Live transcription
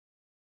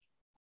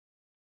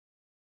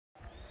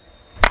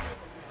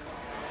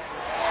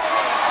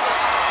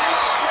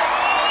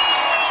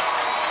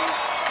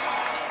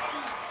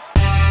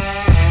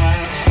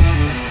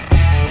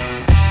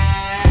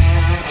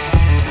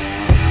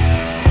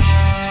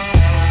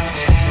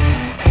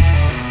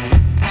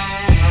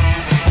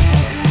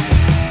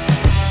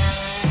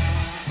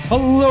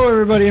Hello,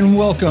 everybody, and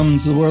welcome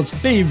to the world's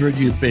favorite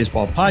youth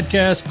baseball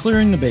podcast,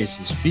 Clearing the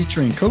Bases,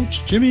 featuring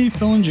Coach Jimmy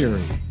Filangieri.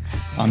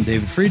 I'm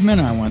David Friedman,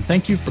 and I want to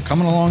thank you for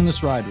coming along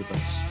this ride with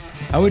us.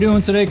 How are we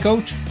doing today,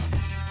 Coach?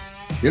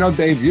 You know,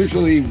 Dave,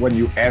 usually when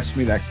you ask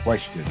me that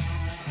question,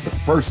 the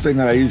first thing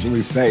that I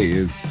usually say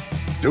is,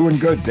 doing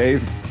good,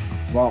 Dave.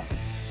 Well,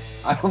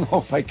 I don't know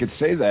if I could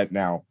say that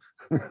now.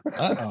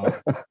 Uh-oh.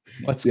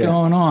 What's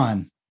going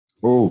on?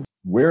 Oh,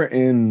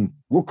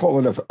 we'll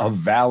call it a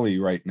valley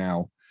right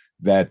now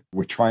that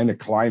we're trying to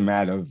climb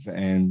out of.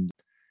 And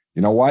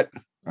you know what?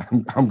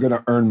 I'm going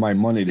to earn my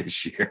money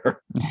this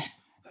year.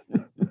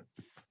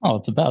 Oh,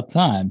 it's about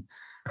time.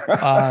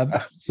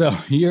 So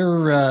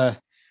you're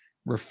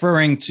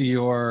referring to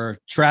your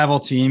travel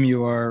team.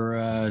 You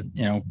are,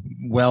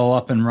 well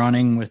up and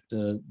running with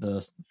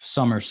the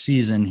summer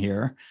season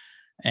here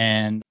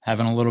and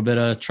having a little bit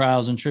of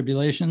trials and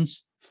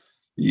tribulations.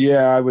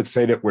 Yeah, I would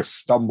say that we're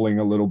stumbling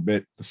a little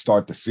bit to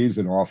start the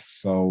season off.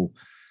 So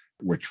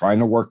we're trying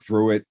to work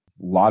through it.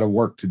 A lot of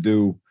work to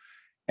do.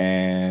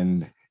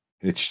 And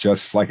it's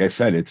just, like I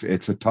said,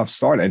 it's a tough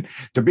start. And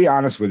to be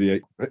honest with you,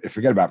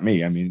 forget about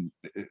me. I mean,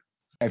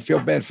 I feel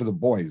bad for the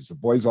boys. The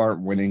boys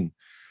aren't winning.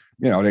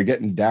 You know, they're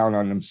getting down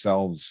on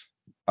themselves.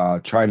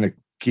 Trying to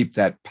keep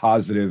that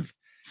positive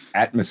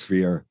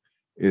atmosphere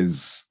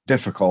is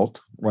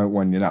difficult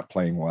when you're not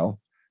playing well.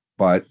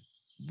 But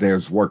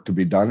there's work to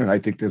be done, and I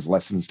think there's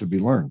lessons to be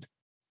learned.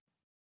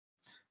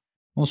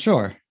 Well,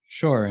 sure.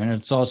 And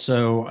it's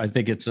also, I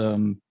think it's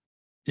a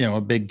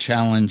big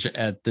challenge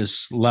at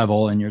this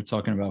level, and you're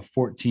talking about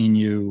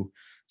 14U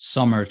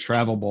summer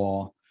travel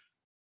ball.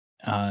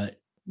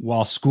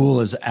 While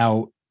school is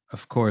out,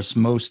 of course,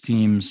 most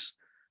teams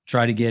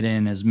try to get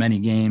in as many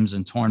games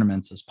and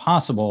tournaments as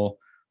possible,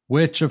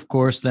 which of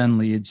course then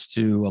leads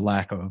to a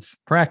lack of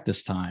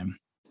practice time.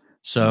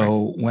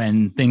 So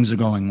when things are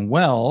going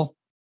well,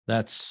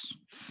 that's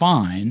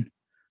fine,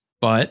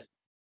 but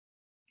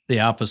the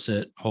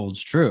opposite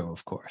holds true,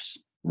 of course.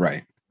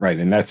 Right.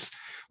 And that's,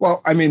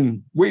 well, I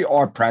mean, we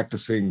are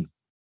practicing,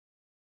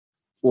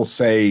 we'll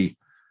say,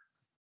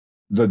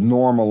 the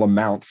normal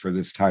amount for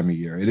this time of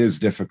year. It is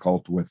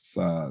difficult with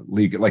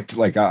league.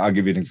 Like I'll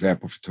give you an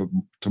example. For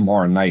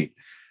tomorrow night,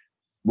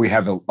 we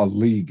have a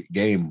league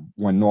game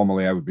when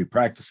normally I would be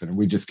practicing, and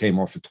we just came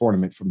off a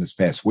tournament from this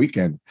past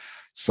weekend.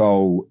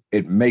 So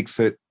it makes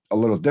it a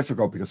little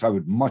difficult because I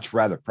would much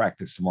rather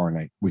practice tomorrow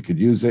night. We could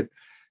use it.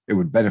 It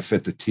would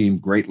benefit the team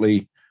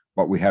greatly,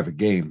 but we have a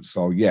game.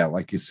 So yeah,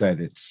 like you said,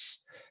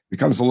 it's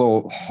becomes a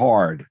little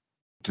hard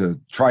to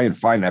try and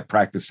find that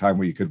practice time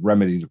where you could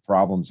remedy the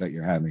problems that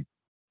you're having.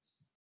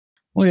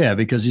 Well, yeah,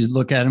 because you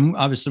look at them,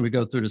 obviously we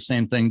go through the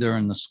same thing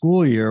during the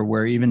school year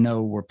where even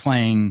though we're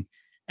playing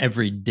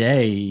every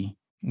day,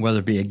 whether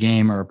it be a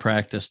game or a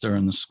practice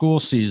during the school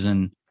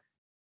season,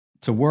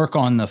 to work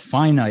on the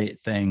finite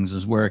things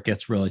is where it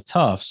gets really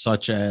tough,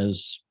 such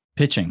as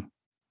pitching.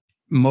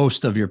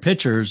 Most of your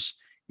pitchers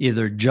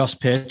either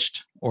just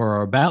pitched or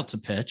are about to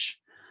pitch.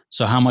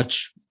 So how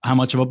much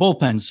of a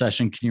bullpen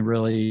session can you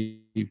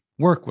really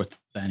work with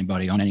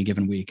anybody on any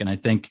given week? And I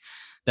think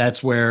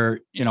that's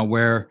where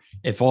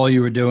if all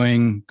you were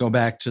doing, go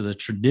back to the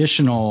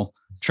traditional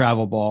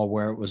travel ball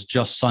where it was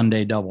just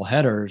Sunday double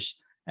headers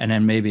and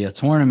then maybe a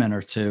tournament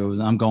or two.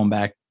 I'm going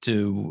back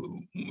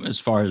to, as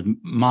far as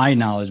my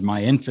knowledge,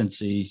 my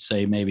infancy,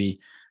 say maybe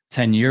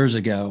 10 years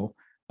ago,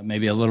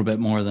 maybe a little bit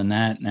more than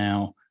that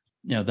now.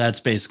 That's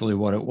basically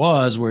what it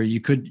was, where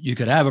you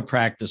could have a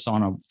practice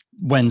on a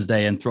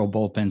Wednesday and throw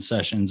bullpen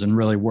sessions and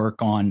really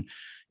work on,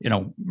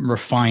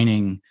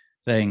 refining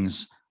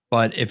things.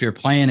 But if you're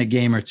playing a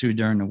game or two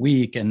during the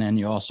week, and then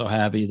you also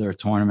have either a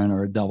tournament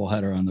or a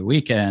doubleheader on the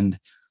weekend,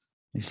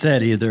 they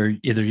said either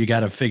you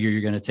got to figure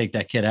you're going to take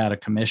that kid out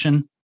of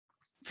commission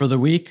for the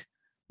week,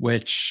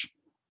 which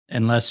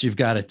unless you've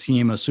got a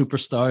team of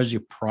superstars, you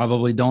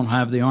probably don't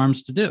have the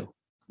arms to do.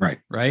 Right.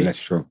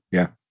 That's true.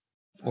 Yeah.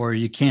 Or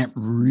you can't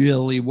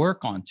really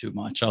work on too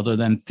much other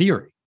than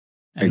theory.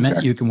 And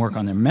exactly. You can work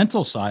on the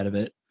mental side of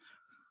it,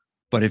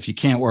 but if you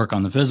can't work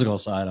on the physical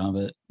side of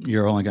it,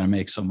 you're only going to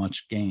make so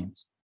much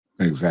gains.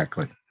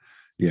 Exactly.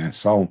 Yeah.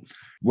 So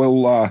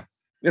we'll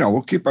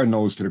keep our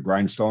nose to the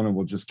grindstone and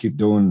we'll just keep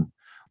doing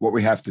what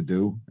we have to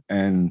do.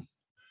 And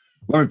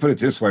let me put it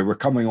this way. We're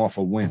coming off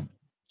a win.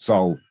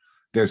 So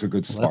there's a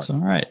good start.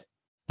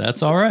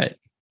 That's all right.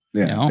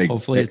 Yeah.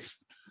 Hopefully it's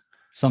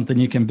something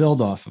you can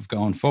build off of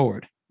going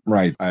forward.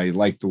 Right. I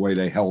like the way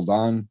they held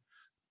on.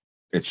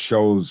 It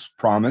shows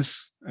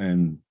promise.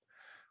 And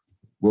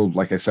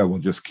like I said, we'll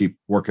just keep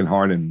working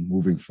hard and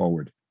moving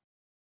forward.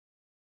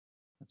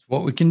 That's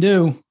what we can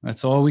do.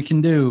 That's all we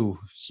can do.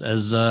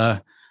 As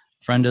a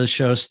friend of the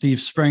show,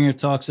 Steve Springer,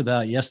 talks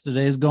about,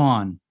 yesterday's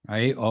gone,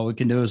 right? All we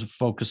can do is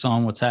focus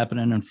on what's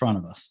happening in front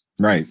of us.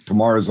 Right.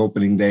 Tomorrow's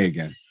opening day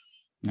again.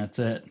 That's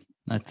it.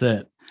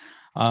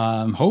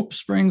 Hope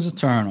springs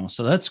eternal.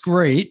 So that's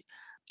great.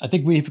 I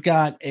think we've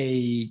got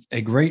a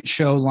great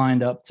show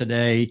lined up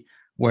today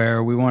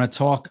where we want to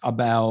talk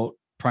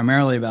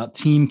primarily about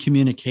team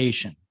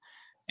communication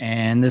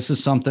And this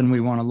is something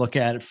we want to look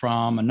at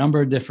from a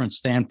number of different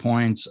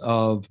standpoints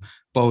of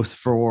both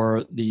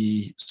for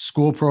the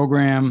school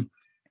program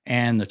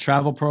and the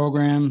travel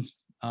program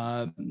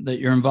that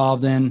you're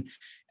involved in.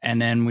 And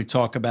then we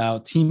talk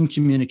about team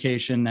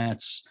communication.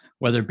 That's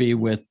whether it be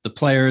with the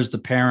players, the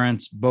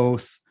parents,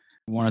 both.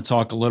 We want to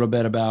talk a little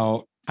bit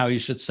about how you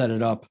should set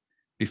it up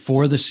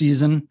before the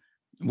season,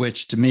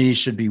 which to me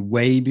should be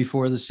way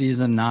before the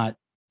season, not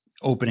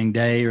opening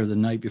day or the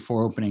night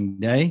before opening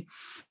day.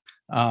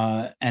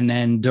 And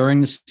then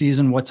during the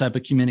season, what type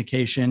of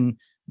communication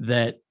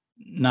that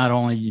not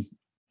only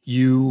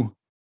you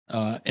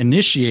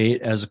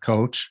initiate as a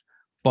coach,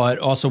 but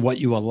also what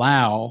you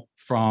allow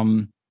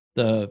from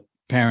the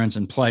parents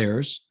and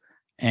players.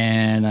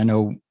 And I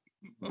know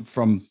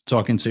from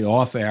talking to you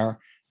off air,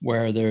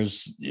 where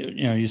there's,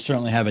 you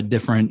certainly have a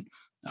different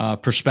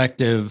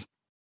perspective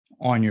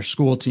on your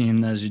school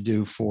team as you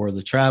do for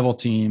the travel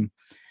team.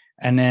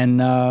 And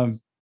then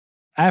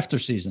after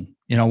season,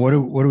 what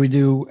do we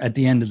do at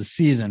the end of the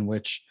season,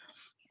 which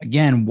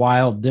again,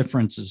 wild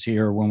differences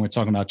here when we're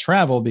talking about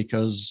travel,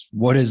 because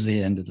what is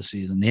the end of the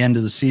season? The end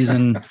of the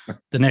season,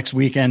 the next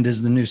weekend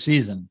is the new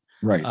season.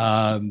 Right.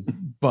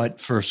 But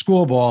for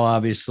school ball,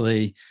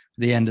 obviously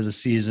the end of the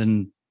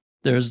season,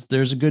 there's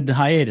a good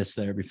hiatus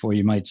there before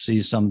you might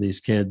see some of these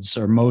kids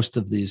or most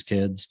of these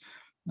kids.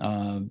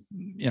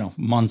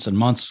 Months and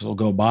months will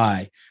go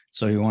by.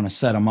 So you want to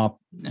set them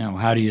up.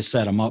 How do you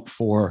set them up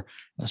for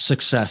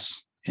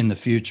success in the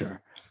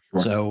future?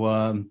 Right.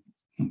 So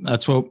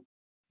that's what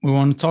we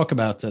want to talk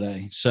about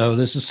today. So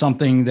this is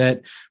something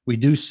that we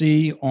do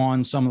see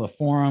on some of the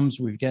forums.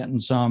 We've gotten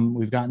some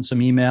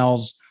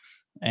emails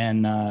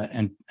and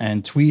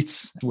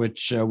tweets,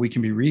 which we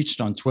can be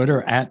reached on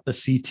Twitter at the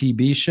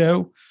CTB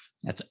Show.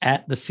 That's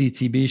at the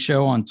CTB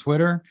Show on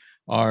Twitter.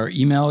 Our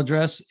email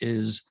address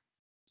is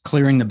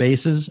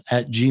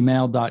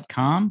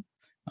clearingthebases@gmail.com.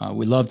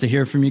 We love to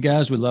hear from you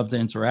guys. We love to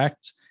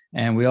interact.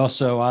 And we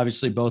also,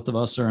 obviously, both of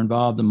us are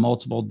involved in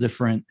multiple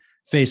different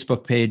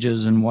Facebook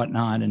pages and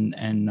whatnot,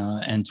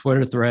 and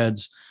Twitter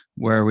threads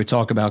where we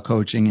talk about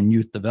coaching and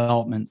youth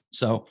development.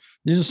 So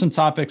these are some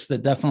topics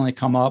that definitely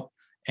come up,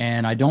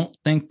 and I don't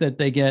think that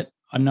they get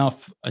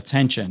enough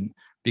attention,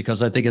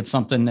 because I think it's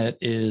something that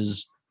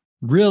is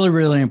really,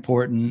 really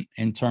important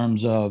in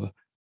terms of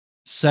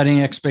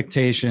setting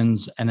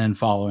expectations and then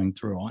following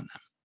through on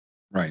them.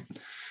 Right.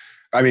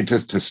 I mean,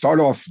 to start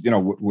off,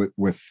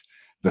 with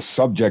the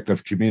subject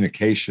of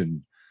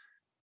communication,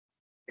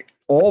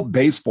 all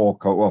baseball,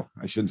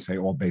 I shouldn't say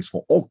all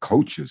baseball, all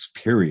coaches,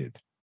 period,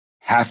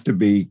 have to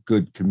be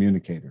good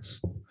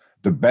communicators.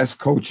 The best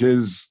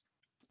coaches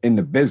in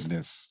the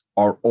business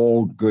are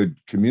all good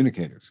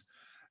communicators.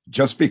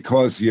 Just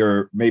because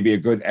you're maybe a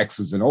good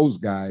X's and O's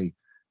guy,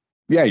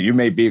 yeah, you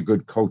may be a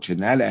good coach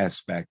in that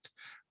aspect.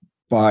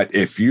 But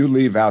if you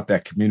leave out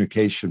that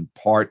communication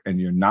part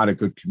and you're not a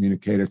good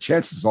communicator,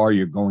 chances are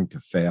you're going to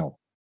fail.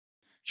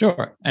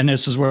 Sure. And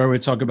this is where we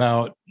talk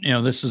about,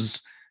 this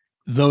is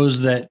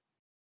those that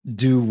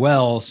do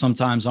well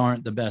sometimes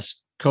aren't the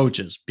best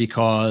coaches,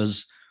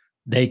 because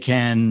they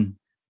can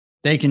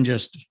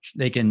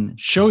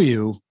show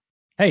you,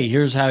 hey,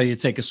 here's how you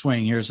take a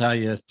swing. Here's how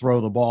you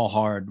throw the ball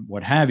hard,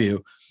 what have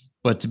you.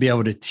 But to be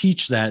able to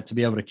teach that, to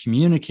be able to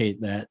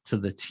communicate that to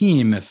the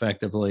team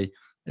effectively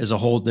is a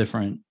whole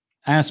different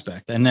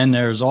aspect. And then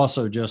there's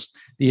also just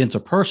the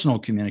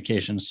interpersonal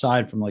communication,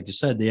 aside from, like you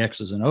said, the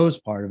X's and O's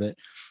part of it,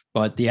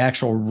 but the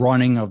actual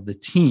running of the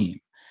team,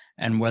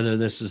 and whether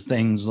this is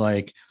things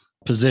like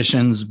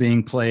positions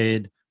being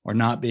played or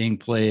not being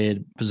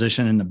played,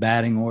 position in the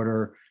batting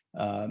order,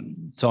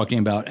 talking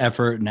about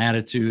effort and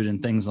attitude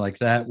and things like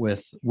that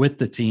with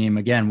the team,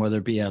 again, whether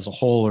it be as a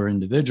whole or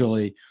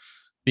individually.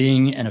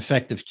 Being an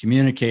effective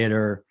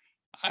communicator,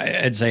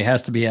 I'd say,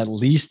 has to be at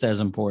least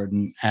as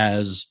important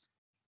as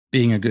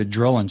being a good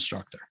drill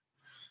instructor.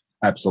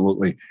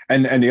 Absolutely.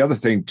 And the other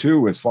thing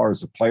too, as far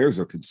as the players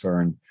are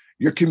concerned,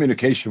 your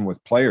communication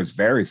with players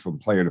varies from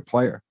player to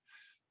player.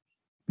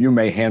 You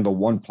may handle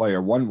one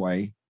player one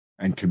way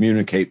and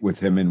communicate with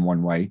him in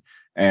one way,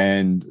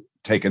 and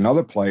take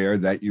another player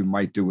that you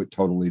might do it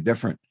totally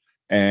different.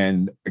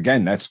 And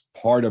again, that's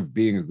part of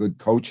being a good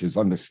coach, is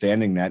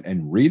understanding that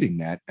and reading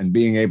that and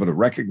being able to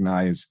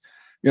recognize,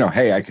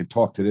 hey, I could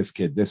talk to this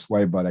kid this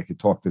way, but I could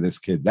talk to this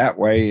kid that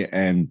way.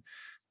 And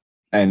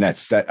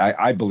that's that.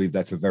 I believe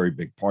that's a very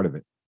big part of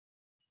it.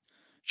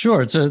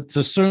 Sure.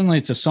 To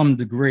certainly to some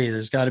degree,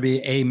 there's got to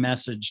be a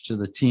message to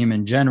the team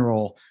in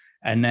general.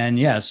 And then,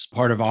 yes,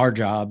 part of our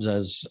jobs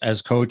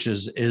as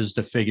coaches is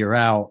to figure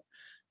out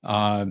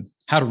how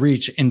to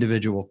reach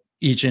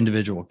each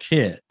individual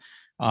kid.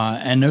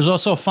 And there's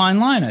also a fine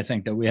line, I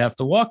think, that we have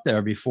to walk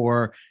there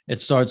before it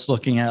starts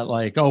looking at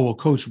like, oh, well,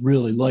 coach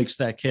really likes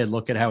that kid.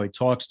 Look at how he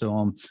talks to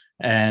him.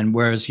 And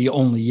whereas he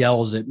only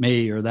yells at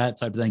me, or that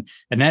type of thing.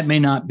 And that may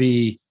not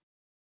be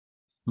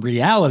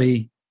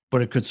reality,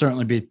 but it could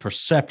certainly be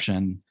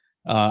perception.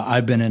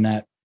 I've been in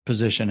that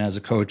position as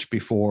a coach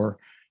before,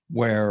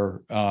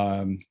 where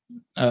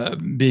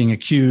being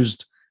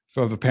accused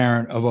of a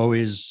parent of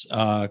always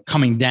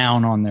coming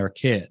down on their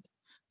kid.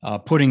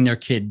 putting their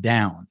kid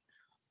down.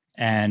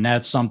 And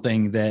that's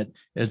something that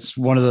it's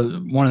one of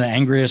the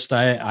angriest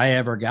I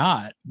ever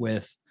got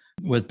with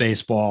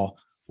baseball,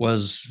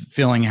 was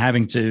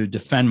having to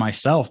defend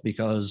myself,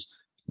 because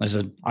I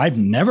said, I've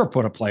never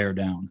put a player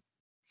down.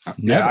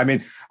 Never. Yeah, I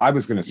mean, I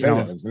was going to say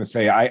that. I was going to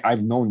say,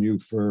 I've known you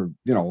for,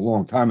 a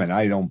long time, and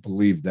I don't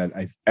believe that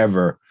I've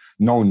ever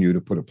known you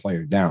to put a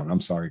player down.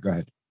 I'm sorry. Go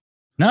ahead.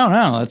 No,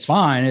 that's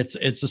fine. It's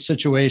a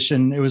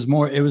situation. It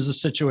was a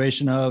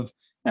situation of,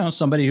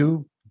 somebody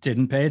who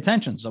didn't pay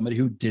attention, somebody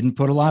who didn't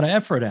put a lot of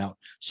effort out.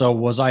 So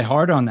was I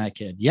hard on that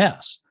kid?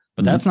 Yes,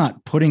 but that's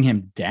not putting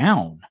him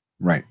down.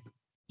 Right.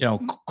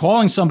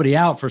 Calling somebody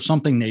out for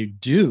something they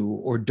do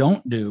or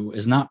don't do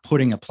is not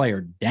putting a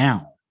player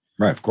down.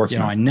 Right. Of course.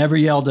 I never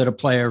yelled at a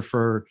player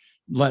for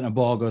letting a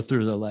ball go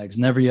through their legs.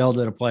 Never yelled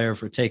at a player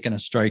for taking a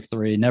strike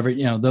three. Never,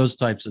 those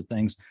types of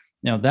things.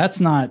 That's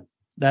not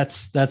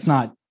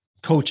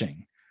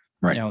coaching.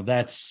 Right.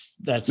 That's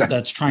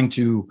trying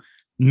to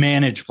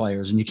manage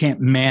players, and you can't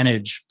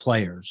manage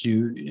players.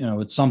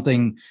 It's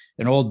something,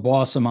 an old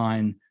boss of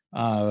mine,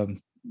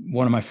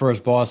 one of my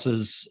first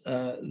bosses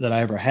that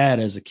I ever had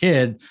as a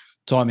kid,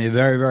 taught me a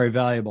very, very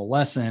valuable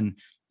lesson,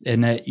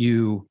 in that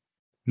you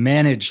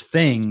manage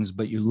things,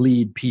 but you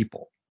lead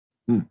people.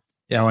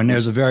 And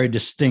there's a very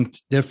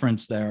distinct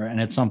difference there. And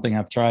it's something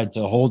I've tried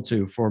to hold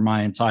to for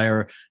my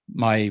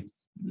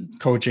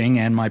coaching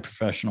and my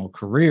professional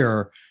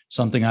career,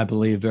 something I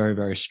believe very,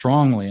 very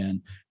strongly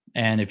in.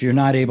 And if you're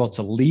not able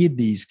to lead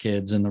these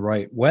kids in the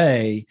right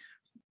way,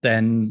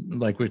 then,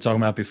 like we were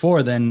talking about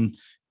before, then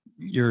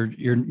you're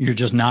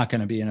just not going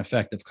to be an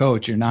effective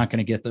coach. You're not going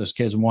to get those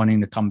kids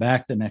wanting to come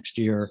back the next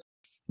year,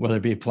 whether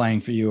it be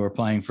playing for you or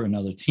playing for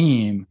another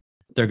team.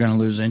 They're going to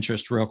lose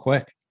interest real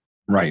quick.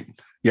 Right.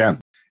 Yeah.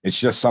 It's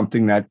just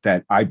something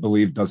that I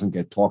believe doesn't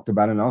get talked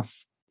about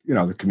enough.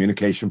 The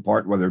communication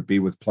part, whether it be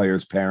with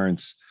players,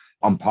 parents,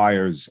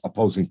 umpires,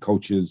 opposing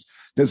coaches,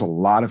 there's a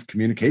lot of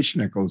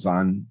communication that goes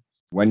on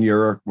when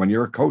you're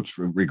a coach,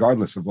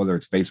 regardless of whether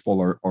it's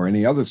baseball or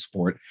any other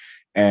sport.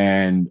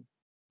 And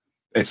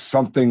it's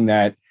something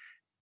that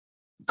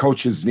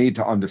coaches need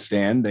to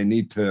understand. They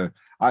need to,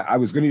 I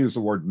was going to use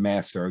the word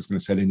master. I was going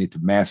to say they need to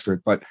master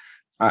it, but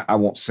I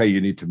won't say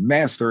you need to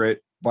master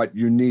it, but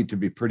you need to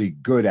be pretty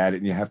good at it,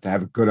 and you have to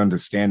have a good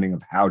understanding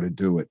of how to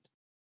do it.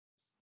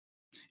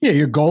 Yeah,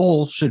 your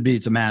goal should be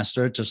to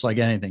master it, just like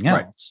anything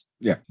else. Right.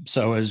 Yeah.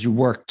 So as you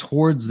work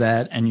towards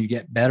that and you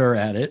get better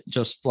at it,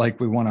 just like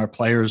we want our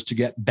players to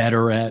get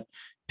better at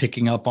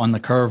picking up on the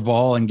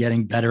curveball and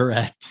getting better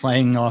at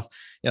playing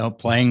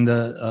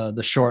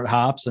the short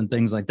hops and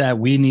things like that,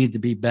 we need to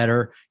be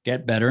better,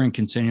 get better, and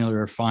continually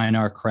refine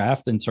our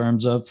craft in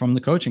terms of, from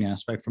the coaching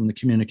aspect, from the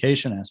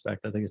communication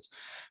aspect. I think it's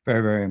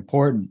very, very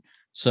important.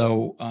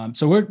 So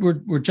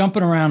we're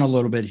jumping around a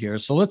little bit here.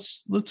 So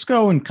let's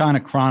go in kind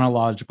of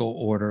chronological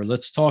order.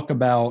 Let's talk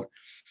about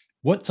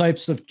what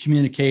types of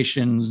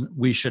communications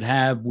we should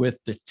have with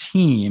the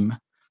team.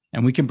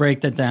 And we can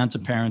break that down to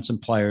parents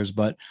and players,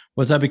 but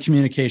what type of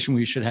communication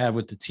we should have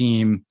with the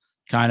team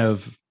kind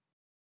of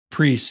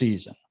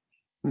pre-season.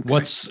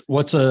 Okay.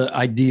 What's a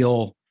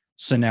ideal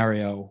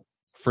scenario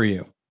for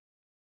you?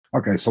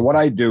 Okay. So what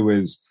I do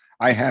is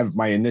I have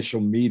my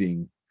initial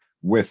meeting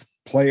with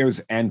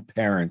players and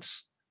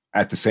parents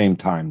at the same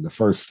time. The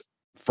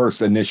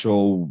first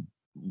initial,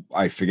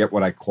 I forget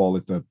what I call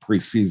it, the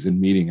preseason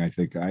meeting, I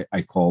think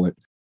I call it,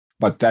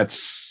 but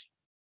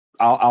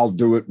I'll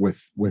do it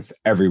with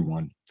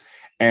everyone.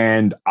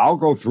 And I'll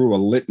go through a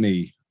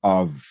litany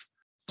of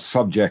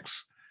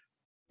subjects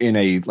in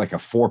a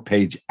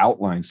 4-page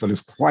outline. So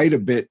there's quite a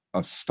bit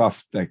of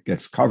stuff that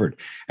gets covered.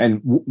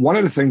 And one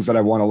of the things that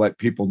I want to let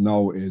people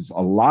know is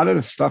a lot of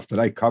the stuff that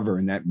I cover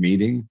in that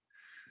meeting,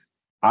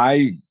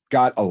 I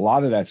got a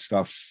lot of that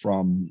stuff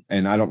from,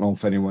 and I don't know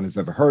if anyone has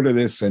ever heard of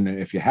this, and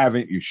if you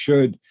haven't, you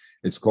should.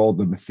 It's called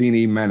the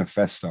Matheny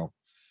Manifesto.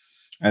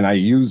 And I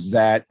use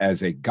that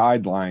as a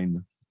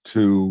guideline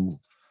to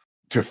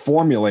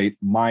formulate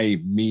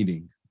my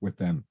meeting with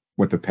them,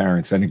 with the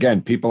parents. And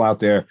again, people out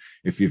there,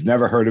 if you've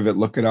never heard of it,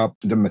 look it up,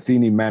 the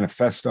Matheny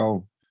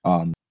Manifesto.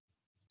 I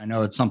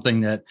know it's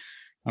something that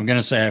I'm going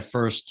to say I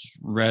first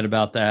read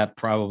about that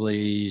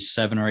probably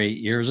 7 or 8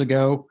 years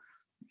ago.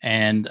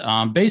 And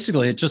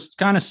basically, it just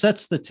kind of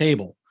sets the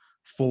table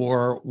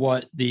for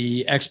what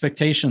the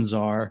expectations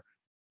are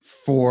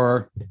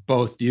for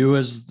both you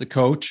as the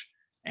coach.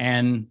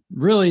 And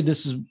really,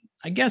 this is,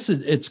 I guess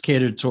it's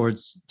catered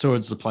towards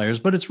the players,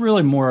 but it's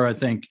really more, I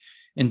think,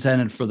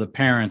 intended for the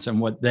parents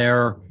and what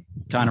their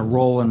kind of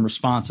role and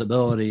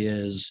responsibility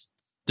is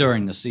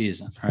during the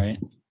season, right?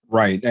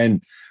 Right.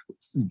 And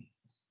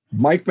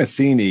Mike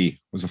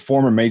Matheny was a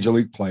former major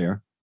league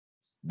player.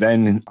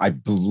 Then I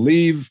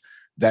believe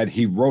that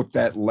he wrote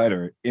that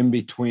letter in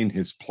between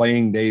his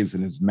playing days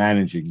and his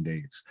managing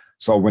days.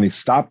 So when he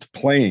stopped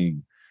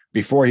playing,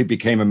 before he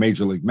became a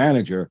major league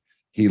manager,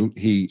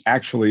 he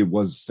actually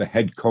was the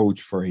head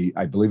coach for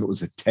I believe it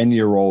was a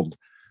 10-year-old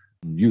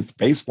youth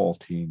baseball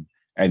team.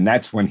 And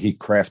that's when he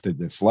crafted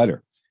this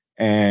letter.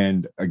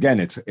 And again,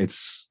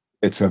 it's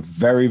it's a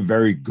very,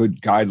 very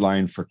good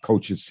guideline for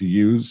coaches to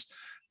use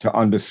to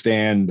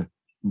understand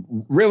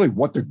really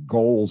what the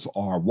goals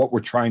are, what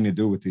we're trying to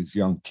do with these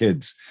young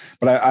kids.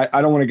 But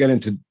I don't want to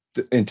get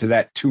into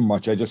that too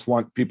much. I just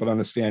want people to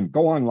understand,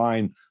 go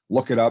online,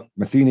 look it up,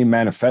 Matheny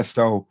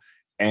Manifesto,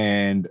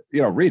 and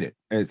read it.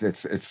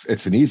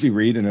 It's an easy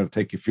read, and it'll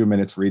take you a few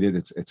minutes. Read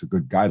it. It's a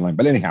good guideline.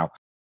 But anyhow,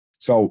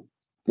 so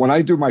when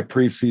I do my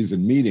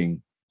preseason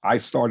meeting, I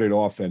started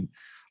off, and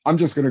I'm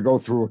just going to go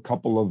through a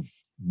couple of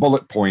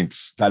bullet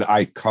points that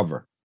I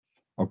cover.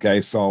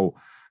 Okay, so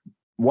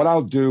what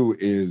I'll do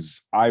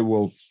is I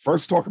will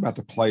first talk about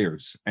the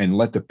players and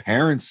let the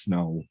parents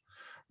know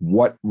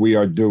what we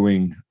are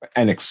doing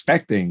and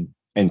expecting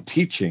and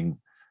teaching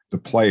the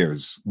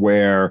players.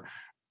 Where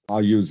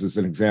I'll use as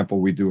an example,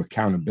 we do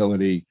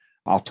accountability.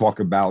 I'll talk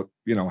about,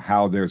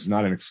 how there's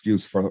not an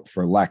excuse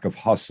for lack of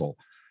hustle.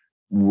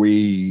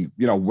 We,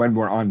 when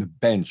we're on the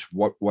bench,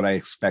 what I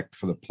expect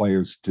for the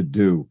players to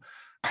do,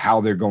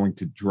 how they're going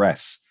to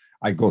dress.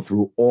 I go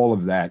through all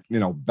of that,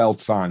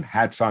 belts on,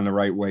 hats on the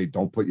right way.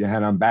 Don't put your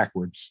hat on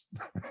backwards.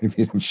 I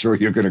mean, I'm sure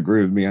you're going to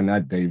agree with me on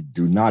that, Dave.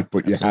 Do not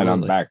put your hat on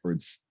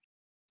backwards.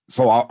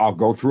 So I'll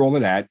go through all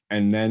of that.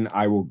 And then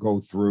I will go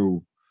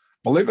through,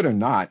 believe it or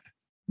not,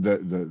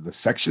 the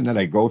section that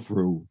I go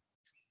through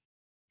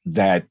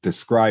that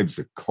describes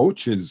the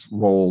coach's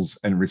roles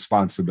and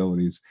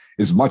responsibilities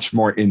is much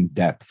more in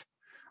depth.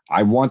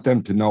 I want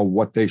them to know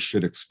what they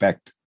should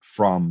expect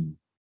from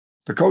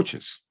the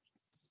coaches.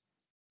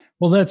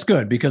 Well, that's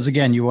good, because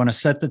again, you want to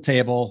set the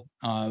table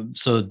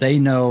so that they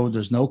know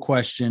there's no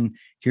question.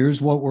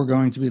 Here's what we're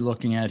going to be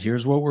looking at.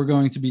 Here's what we're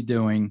going to be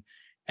doing.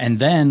 And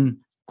then,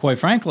 quite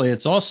frankly,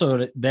 it's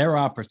also their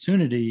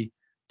opportunity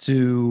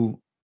to,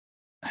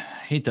 I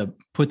hate to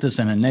put this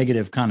in a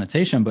negative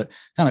connotation, but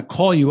kind of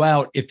call you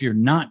out if you're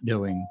not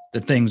doing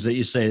the things that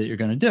you say that you're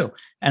going to do.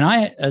 And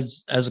I,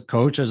 as a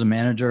coach, as a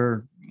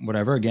manager,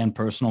 whatever, again,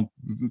 personal,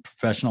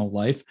 professional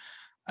life,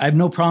 I have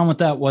no problem with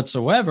that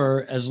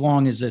whatsoever, as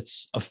long as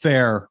it's a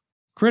fair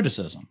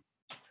criticism.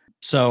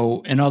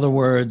 So in other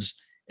words,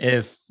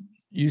 if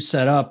you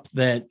set up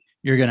that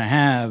you're going to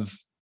have,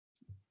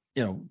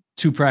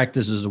 2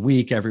 practices a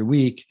week every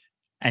week,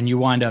 and you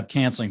wind up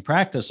canceling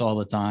practice all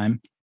the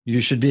time,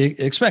 you should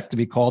expect to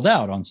be called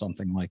out on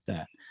something like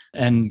that.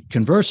 And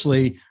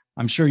conversely,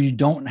 I'm sure you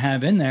don't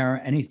have in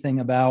there anything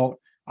about,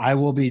 I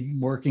will be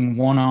working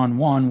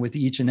one-on-one with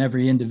each and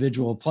every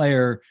individual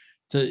player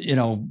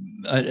to,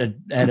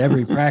 at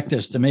every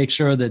practice to make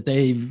sure that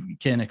they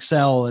can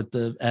excel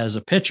as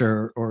a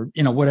pitcher, or,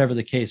 whatever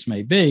the case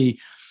may be.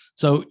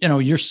 So,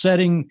 it's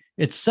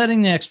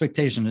setting the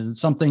expectation.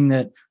 It's something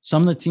that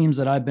some of the teams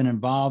that I've been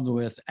involved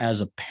with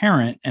as a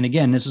parent, and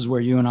again, this is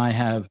where you and I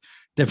have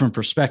different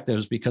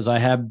perspectives, because I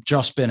have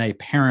just been a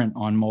parent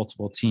on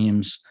multiple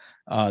teams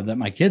that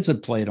my kids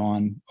have played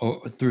on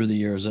through the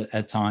years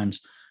at times,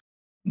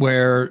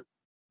 where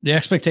the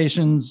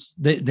expectations,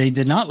 they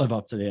did not live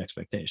up to the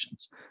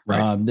expectations.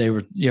 Right.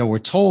 They were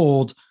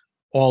told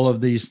all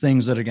of these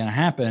things that are going to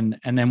happen.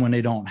 And then when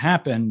they don't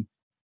happen,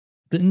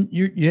 then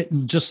you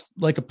just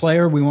like a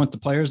player, we want the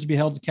players to be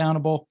held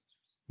accountable.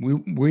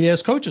 We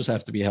as coaches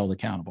have to be held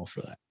accountable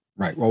for that.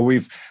 Right. Well,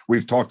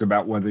 we've talked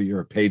about whether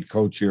you're a paid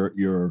coach,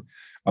 you're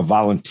a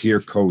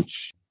volunteer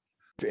coach.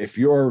 If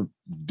you're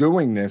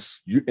doing this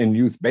in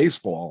youth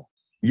baseball,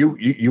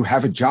 you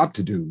have a job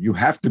to do. You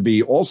have to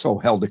be also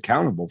held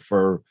accountable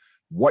for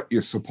what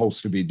you're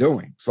supposed to be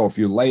doing. So if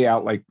you lay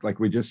out, like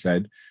we just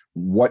said,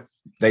 what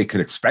they could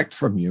expect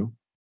from you,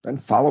 then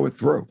follow it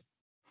through.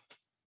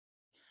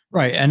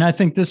 Right. And I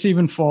think this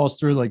even falls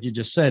through, like you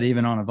just said,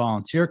 even on a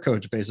volunteer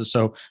coach basis.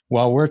 So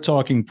while we're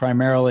talking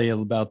primarily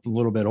about the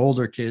little bit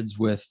older kids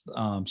with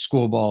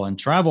school ball and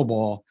travel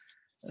ball,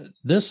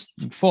 this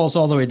falls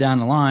all the way down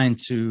the line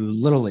to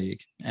Little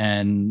League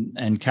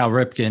and Cal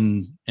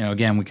Ripken.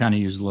 Again, we kind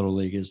of use Little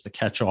League as the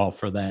catch-all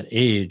for that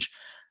age,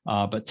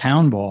 but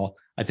town ball,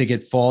 I think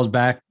it falls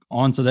back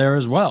onto there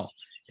as well.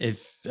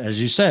 If, as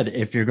you said,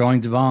 if you're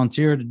going to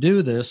volunteer to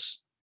do this,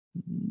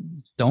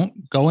 don't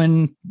go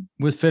in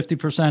with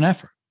 50%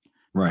 effort.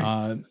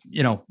 Right.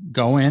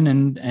 Go in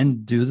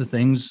and do the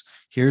things.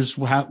 Here's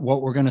what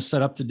we're going to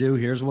set up to do.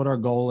 Here's what our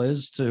goal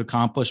is to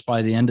accomplish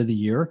by the end of the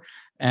year.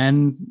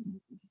 And,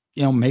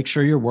 make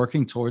sure you're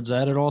working towards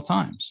that at all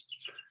times.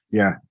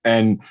 Yeah.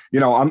 And,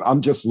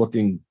 I'm just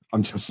looking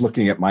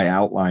at my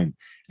outline,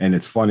 and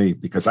it's funny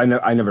because I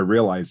never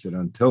realized it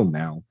until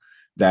now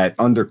that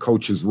under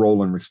coach's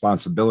role and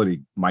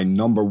responsibility, my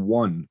number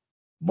one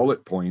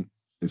bullet point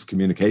is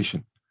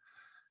communication.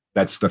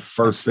 That's the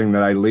first thing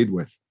that I lead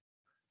with.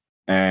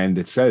 And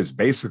it says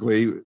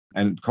basically,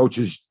 and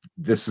coaches,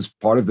 this is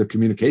part of the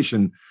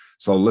communication.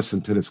 So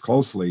listen to this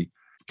closely.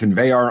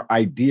 Convey our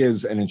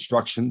ideas and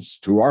instructions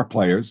to our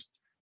players.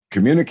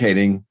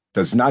 Communicating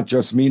does not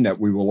just mean that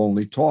we will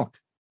only talk.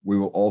 We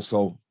will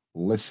also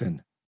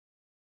listen.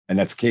 And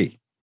that's key.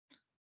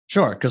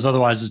 Sure. Because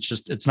otherwise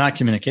it's not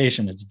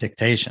communication, it's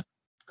dictation.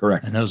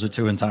 Correct. And those are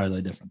 2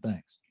 entirely different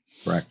things.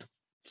 Correct.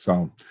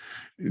 So,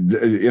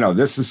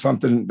 this is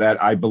something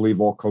that I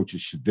believe all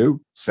coaches should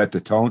do, set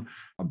the tone.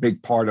 A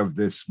big part of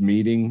this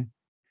meeting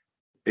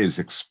is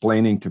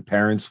explaining to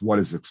parents what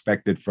is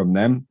expected from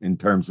them in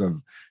terms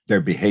of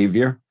their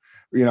behavior.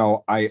 We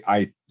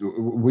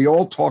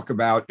all talk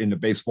about, in the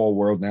baseball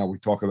world now, we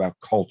talk about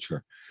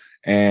culture,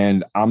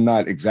 and I'm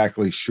not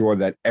exactly sure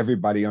that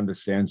everybody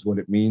understands what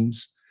it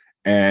means.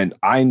 And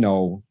I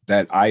know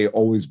that I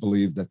always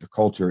believe that the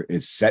culture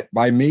is set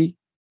by me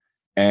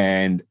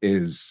and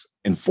is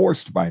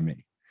enforced by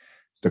me.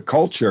 The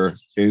culture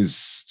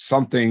is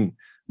something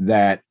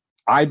that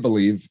I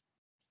believe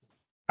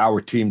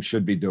our team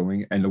should be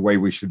doing and the way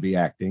we should be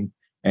acting.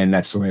 And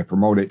that's the way I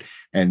promote it.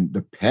 And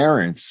the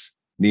parents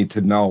need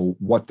to know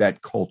what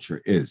that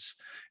culture is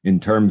in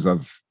terms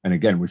of, and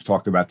again, we've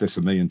talked about this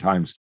a million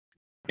times,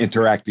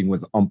 interacting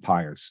with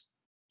umpires,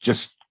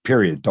 just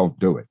period, don't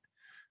do it.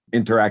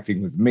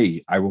 Interacting with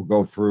me, I will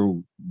go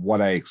through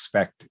what I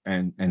expect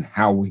and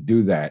how we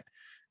do that.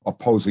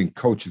 Opposing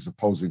coaches,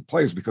 opposing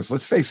players, because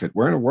let's face it,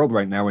 we're in a world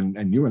right now,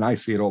 and you and I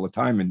see it all the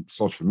time in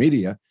social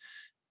media,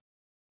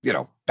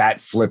 bat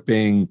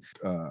flipping,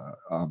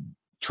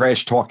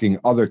 trash talking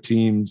other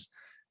teams,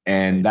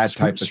 and that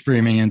type of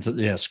screaming into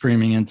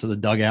the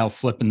dugout,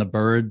 flipping the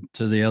bird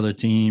to the other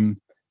team,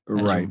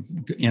 right?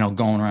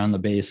 Going around the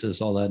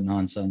bases, all that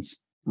nonsense.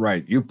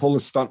 Right. You pull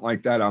a stunt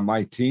like that on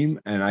my team,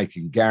 and I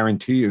can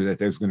guarantee you that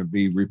there's going to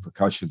be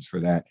repercussions for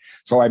that.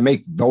 So I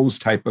make those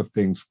type of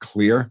things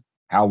clear,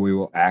 how we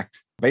will act.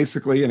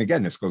 Basically, and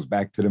again, this goes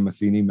back to the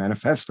Matheny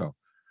Manifesto.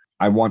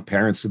 I want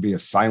parents to be a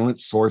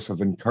silent source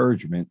of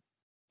encouragement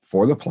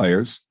for the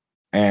players,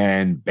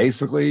 and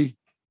basically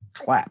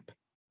clap.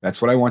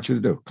 That's what I want you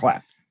to do.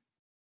 Clap.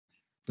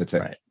 That's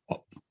it. Right.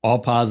 All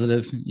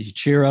positive. You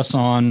cheer us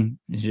on.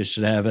 You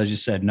should have, as you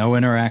said, no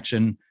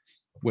interaction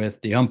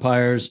with the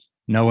umpires,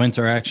 no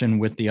interaction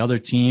with the other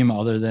team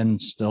other than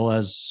still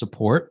as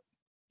support.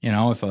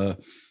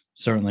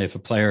 If a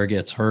player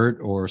gets hurt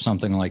or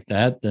something like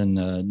that, then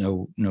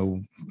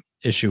no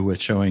issue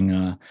with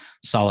showing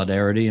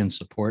solidarity and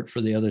support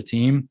for the other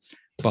team.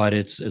 But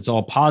it's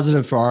all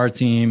positive for our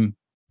team.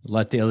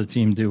 Let the other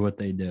team do what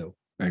they do.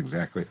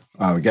 Exactly.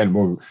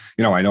 Again,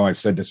 I know I've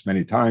said this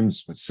many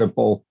times, but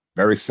simple,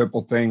 very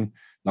simple thing.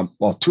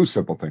 Well, two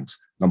simple things.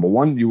 Number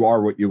one, you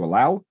are what you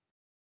allow.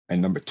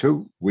 And number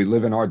two, we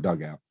live in our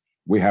dugout.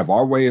 We have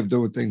our way of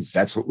doing things.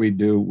 That's what we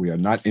do. We are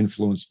not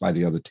influenced by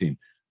the other team.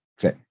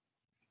 That's it.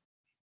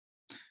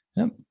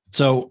 Yep.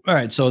 So, all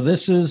right. So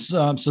this is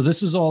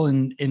all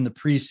in the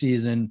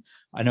preseason.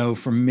 I know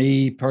for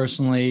me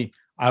personally,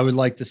 I would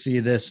like to see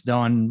this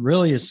done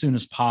really as soon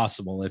as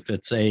possible. If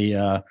it's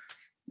a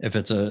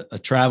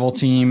travel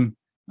team,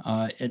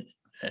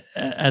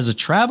 as a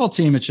travel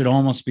team, it should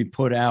almost be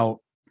put out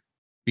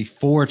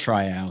before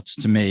tryouts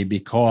to me,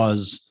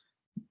 because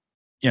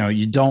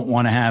you don't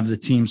want to have the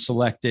team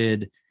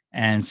selected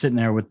and sitting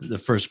there with the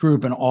first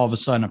group, and all of a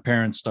sudden a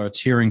parent starts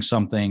hearing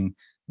something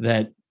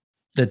that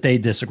they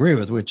disagree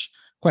with, which,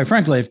 quite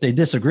frankly, if they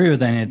disagree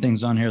with any of the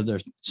things on here,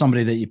 there's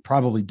somebody that you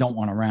probably don't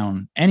want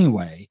around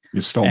anyway.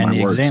 You stole my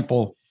words.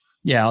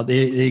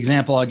 The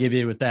example I'll give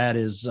you with that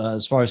is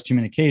as far as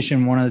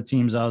communication, one of the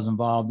teams I was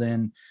involved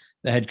in,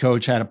 the head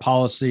coach had a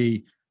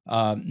policy,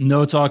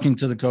 no talking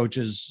to the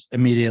coaches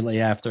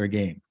immediately after a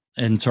game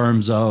in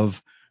terms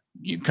of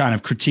kind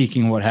of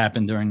critiquing what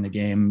happened during the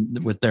game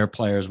with their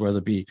players, whether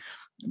it be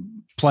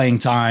playing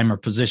time or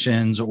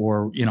positions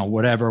or,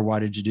 whatever. Why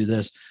did you do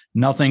this?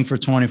 Nothing for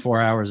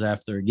 24 hours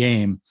after a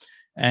game.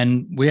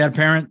 And we had a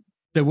parent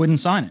that wouldn't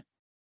sign it.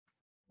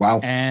 Wow.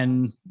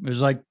 And it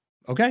was like,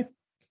 okay.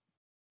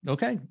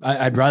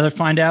 I'd rather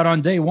find out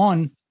on day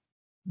one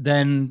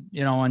than,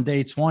 on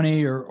day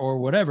 20 or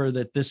whatever,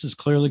 that this is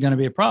clearly going to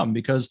be a problem,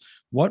 because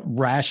what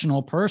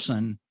rational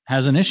person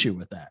has an issue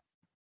with that?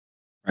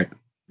 Right.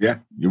 Yeah.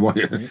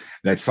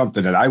 That's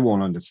something that I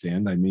won't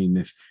understand. I mean,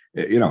 if,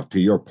 to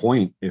your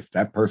point, if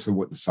that person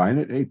wouldn't sign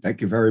it, hey,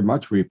 thank you very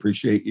much. We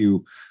appreciate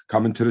you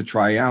coming to the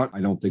tryout. I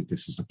don't think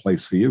this is the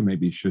place for you.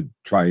 Maybe you should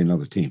try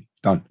another team.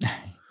 Done.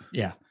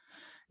 Yeah.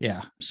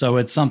 So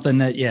it's something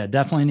that,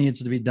 definitely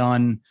needs to be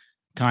done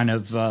kind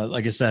of,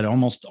 like I said,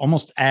 almost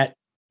at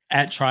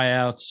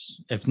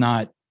tryouts, if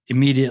not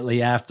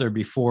immediately after,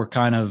 before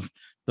kind of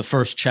the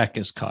first check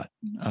is cut.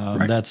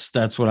 Right.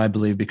 That's what I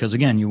believe, because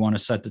again, you want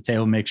to set the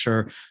table, make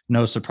sure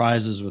no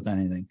surprises with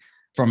anything.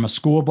 From a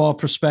school ball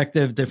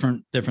perspective,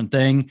 different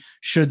thing,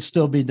 should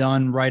still be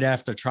done right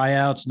after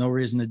tryouts. No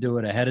reason to do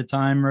it ahead of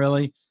time,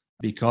 really,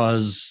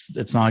 because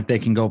it's not like they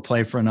can go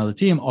play for another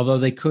team, although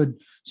they could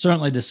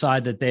certainly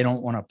decide that they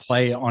don't want to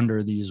play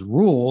under these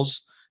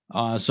rules.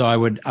 So I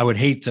would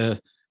hate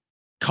to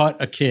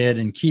cut a kid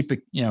and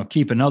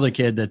keep another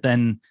kid that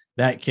then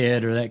that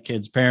kid or that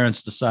kid's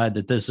parents decide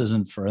that this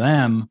isn't for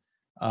them,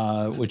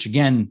 which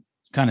again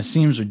kind of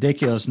seems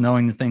ridiculous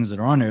knowing the things that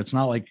are on there. It's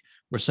not like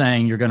we're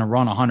saying you're going to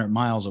run 100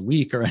 miles a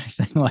week or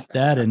anything like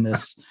that in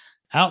this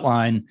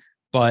outline.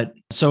 But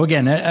so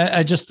again,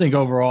 I just think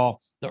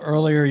overall, the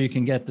earlier you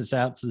can get this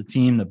out to the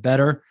team, the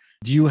better.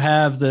 Do you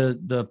have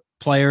the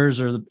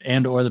players or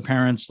the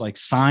parents like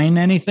sign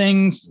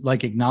anything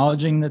like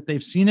acknowledging that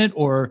they've seen it,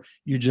 or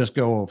you just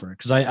go over it?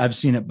 Because I've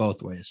seen it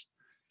both ways.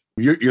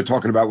 You're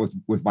talking about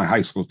with my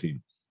high school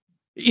team.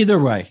 Either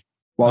way,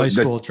 well, high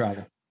school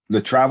travel.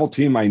 The travel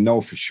team, I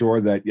know for sure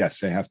that yes,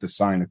 they have to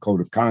sign a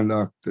code of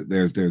conduct.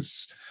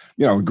 There's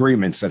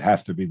agreements that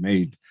have to be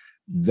made.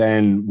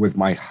 Then with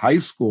my high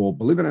school,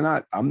 believe it or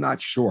not, I'm not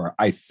sure.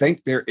 I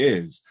think there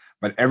is,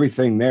 but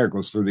everything there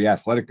goes through the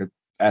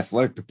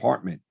athletic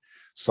department.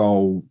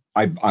 So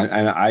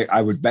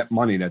I would bet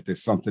money that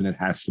there's something that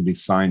has to be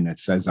signed that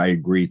says I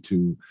agree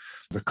to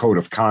the code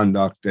of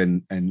conduct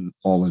and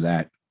all of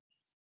that.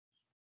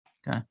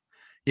 Okay.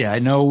 Yeah, I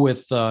know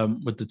with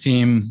the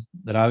team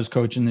that I was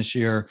coaching this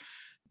year,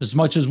 as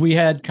much as we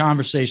had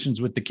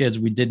conversations with the kids,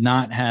 we did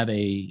not have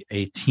a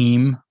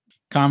team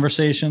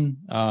conversation.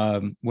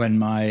 When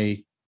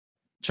my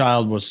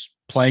child was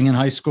playing in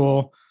high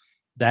school,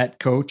 that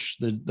coach,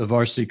 the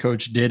varsity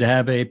coach, did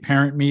have a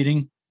parent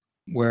meeting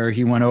where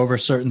he went over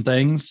certain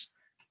things.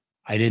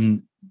 I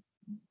didn't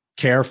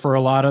care for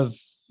a lot of,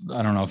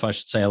 I don't know if I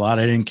should say a lot.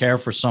 I didn't care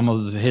for some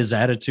of his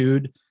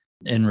attitude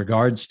in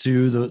regards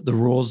to the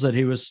rules that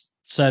he was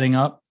setting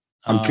up.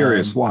 I'm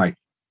curious why.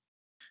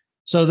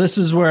 So this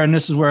is where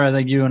I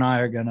think you and I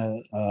are going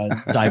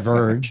to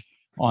diverge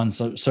on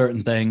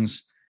certain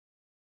things.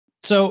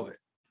 So,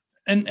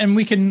 and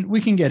we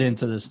can get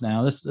into this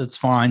now. That's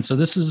fine. So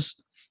this is,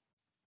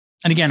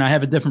 and again, I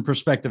have a different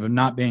perspective of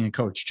not being a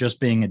coach, just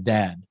being a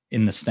dad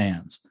in the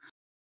stands.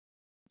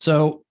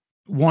 So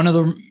one of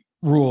the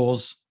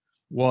rules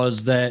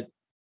was that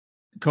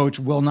coach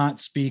will not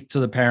speak to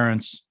the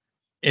parents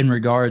in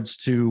regards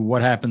to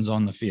what happens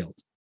on the field.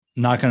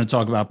 Not going to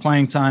talk about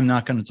playing time,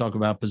 not going to talk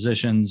about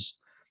positions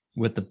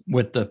with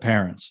the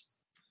parents.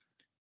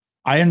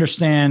 I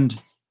understand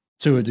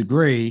to a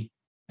degree,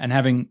 and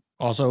having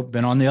also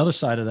been on the other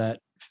side of that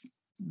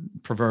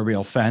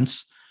proverbial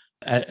fence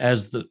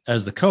as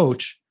the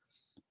coach,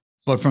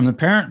 but from the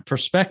parent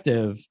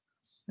perspective,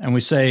 and we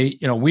say,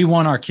 we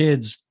want our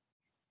kids,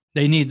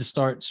 they need to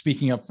start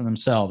speaking up for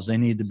themselves. They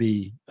need to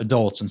be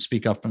adults and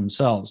speak up for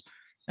themselves.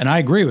 And I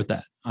agree with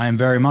that. I am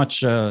very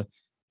much a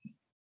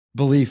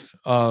belief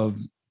of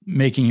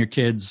making your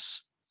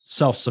kids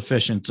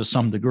self-sufficient to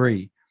some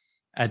degree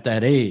at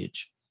that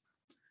age.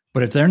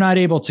 But if they're not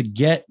able to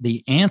get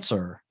the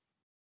answer,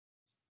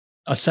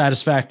 a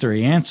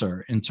satisfactory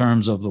answer in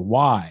terms of the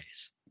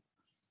whys,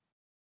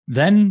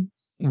 then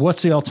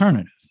what's the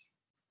alternative?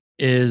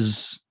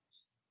 Is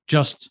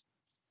just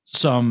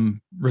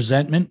some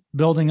resentment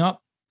building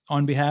up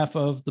on behalf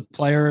of the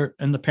player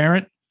and the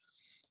parent?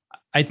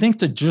 I think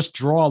to just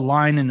draw a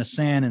line in the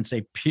sand and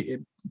say,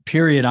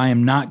 period, I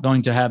am not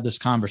going to have this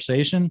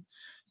conversation,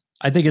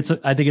 I think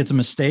it's a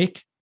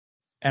mistake.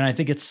 And I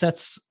think it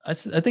sets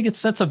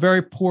a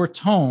very poor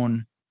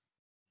tone.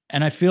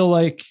 And I feel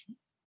like,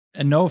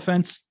 and no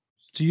offense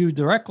to you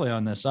directly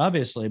on this,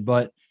 obviously,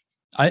 but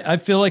I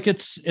feel like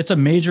it's a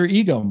major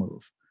ego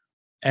move.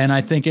 And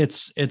I think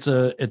it's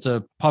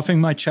a puffing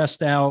my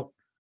chest out.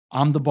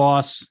 I'm the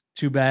boss.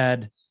 Too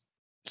bad.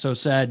 So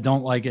sad.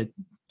 Don't like it.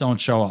 Don't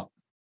show up.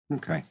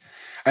 Okay.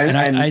 And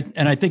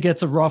I think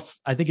it's a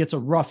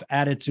rough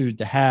attitude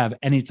to have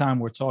anytime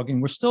we're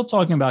talking. We're still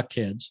talking about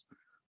kids,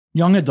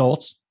 young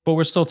adults, but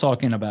we're still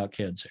talking about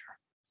kids here.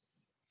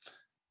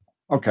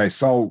 Okay.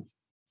 So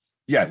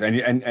yeah.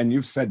 And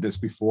you've said this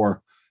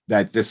before,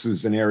 that this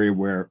is an area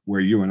where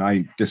you and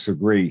I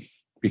disagree,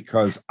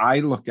 because I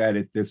look at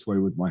it this way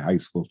with my high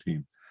school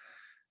team.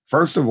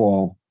 First of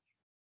all,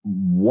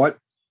 what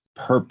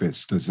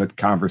purpose does that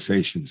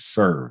conversation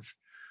serve?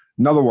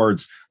 In other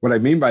words, what I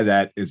mean by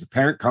that is a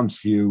parent comes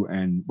to you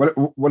and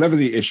whatever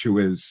the issue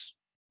is,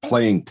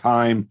 playing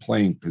time,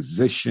 playing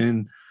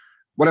position,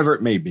 whatever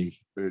it may be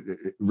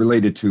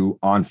related to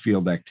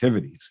on-field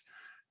activities.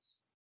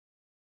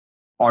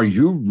 Are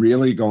you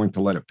really going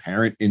to let a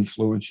parent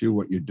influence you,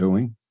 what you're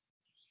doing?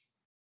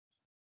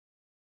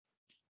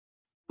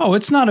 Oh,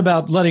 it's not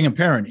about letting a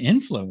parent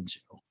influence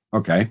you.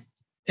 Okay.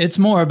 It's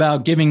more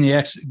about giving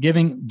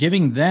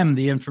them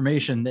the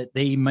information that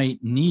they might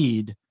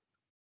need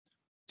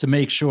to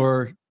make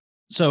sure.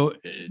 So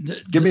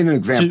give me an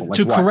example.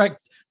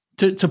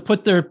 To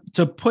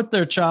put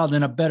their child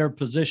in a better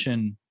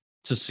position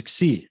to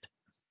succeed.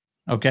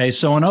 Okay.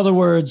 So in other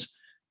words,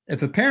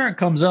 if a parent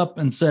comes up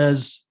and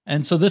says,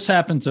 and so this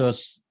happened to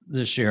us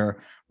this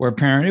year, where a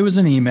parent, it was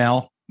an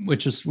email,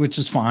 which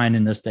is fine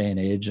in this day and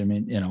age. I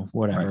mean,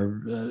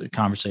 whatever, right.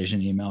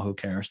 Conversation, email, who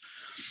cares?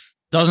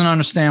 Doesn't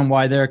understand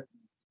why their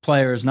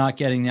player is not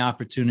getting the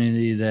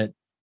opportunity that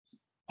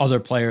other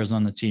players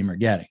on the team are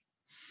getting.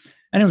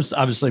 And it was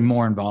obviously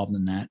more involved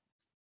than that.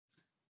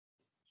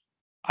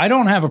 I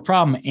don't have a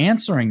problem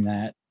answering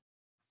that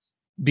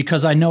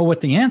because I know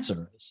what the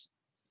answer is.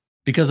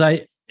 Because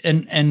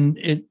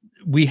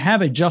we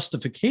have a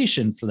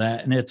justification for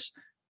that. And it's,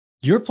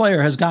 your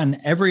player has gotten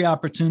every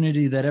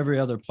opportunity that every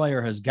other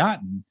player has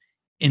gotten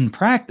in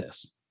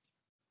practice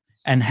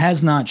and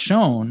has not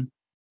shown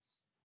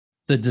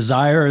the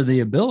desire or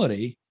the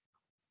ability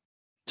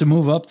to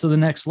move up to the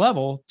next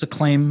level to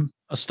claim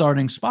a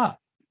starting spot.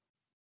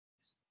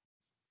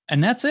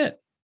 And that's it.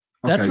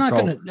 That's not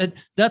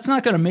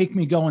going to make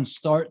me go and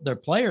start their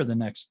player the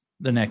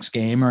next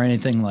game or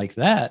anything like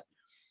that.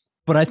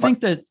 But I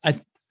think that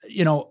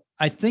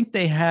I think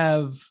they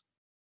have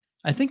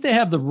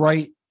the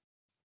right.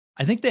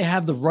 I think they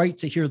have the right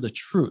to hear the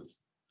truth,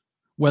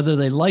 whether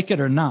they like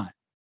it or not.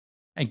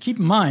 And keep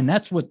in mind,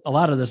 that's what a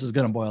lot of this is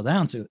going to boil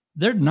down to.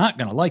 They're not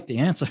going to like the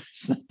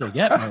answers that they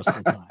get most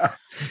of the time.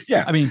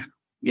 Yeah. I mean,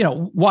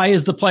 why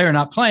is the player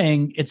not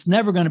playing? It's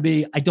never going to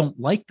be, I don't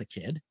like the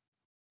kid.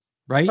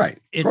 Right.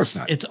 Of course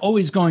not. It's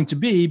always going to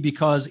be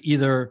because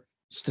either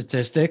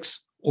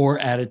statistics or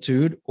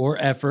attitude or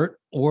effort,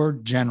 or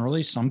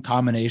generally some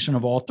combination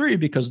of all three,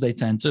 because they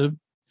tend to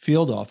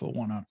field off of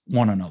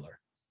one another.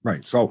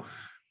 Right. So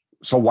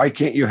why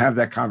can't you have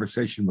that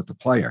conversation with the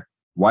player?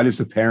 Why does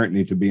the parent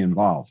need to be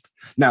involved?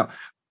 Now,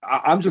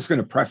 I'm just going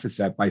to preface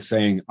that by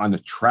saying on the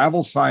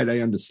travel side, I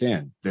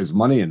understand there's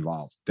money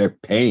involved. They're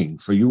paying.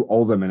 So you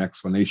owe them an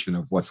explanation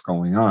of what's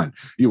going on.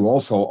 You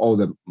also owe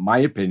them, my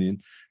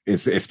opinion,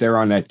 is if they're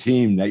on that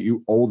team, that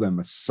you owe them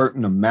a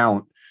certain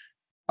amount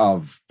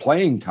of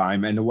playing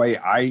time. And the way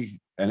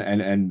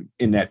and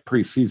in that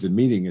preseason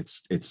meeting,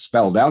 it's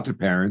spelled out to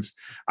parents.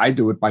 I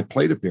do it by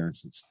plate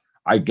appearances.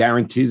 I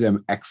guarantee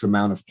them X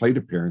amount of plate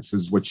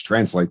appearances, which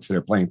translates to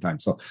their playing time.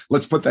 So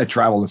let's put that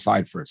travel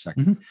aside for a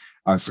second,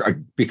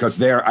 because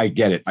there I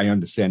get it. I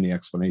understand the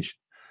explanation.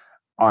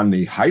 On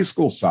the high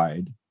school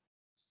side,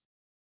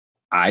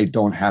 I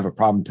don't have a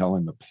problem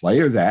telling the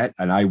player that,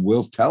 and I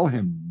will tell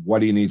him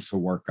what he needs to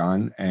work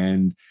on.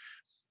 And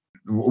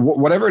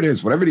whatever it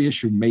is, whatever the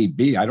issue may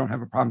be, I don't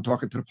have a problem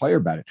talking to the player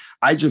about it.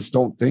 I just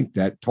don't think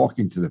that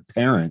talking to the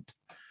parent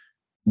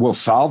will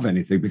solve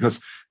anything,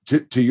 because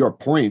to your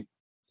point,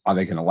 are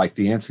they going to like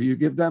the answer you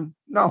give them?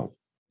 No.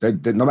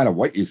 No matter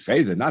what you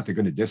say, they're not. They're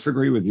going to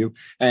disagree with you.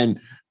 And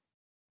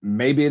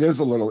maybe it is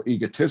a little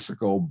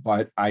egotistical,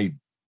 but I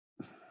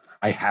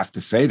have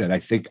to say that I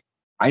think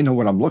I know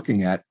what I'm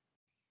looking at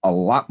a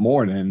lot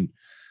more than,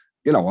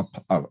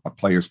 a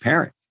player's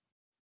parent.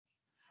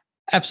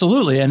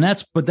 Absolutely. And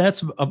that's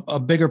a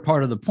bigger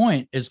part of the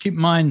point is, keep in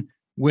mind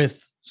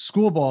with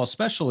school ball,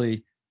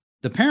 especially,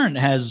 the parent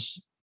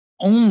has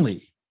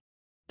only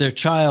their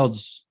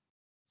child's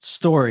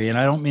story. And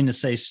I don't mean to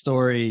say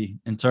story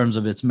in terms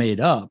of it's made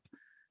up.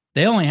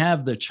 They only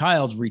have the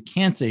child's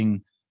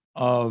recanting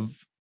of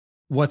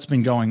what's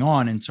been going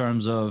on in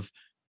terms of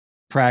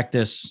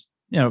practice.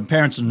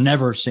 Parents are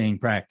never seeing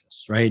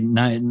practice, right?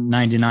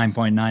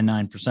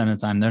 99.99% of the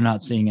time, they're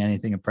not seeing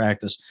anything in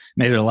practice.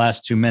 Maybe the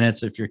last 2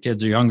 minutes, if your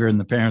kids are younger and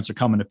the parents are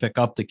coming to pick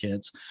up the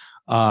kids.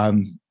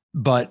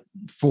 But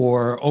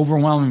for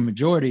overwhelming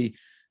majority,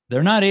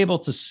 they're not able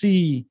to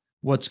see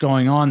what's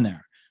going on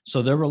there.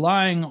 So they're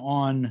relying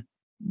on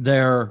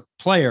their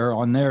player,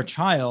 on their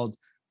child,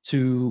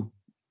 to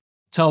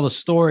tell the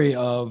story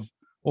of,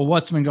 well,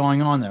 what's been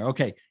going on there?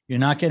 Okay, you're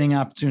not getting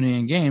opportunity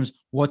in games.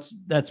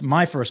 That's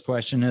my first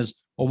question is,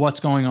 well, what's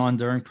going on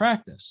during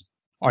practice?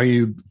 Are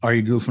you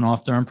goofing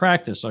off during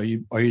practice? Are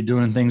you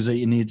doing things that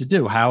you need to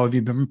do? How have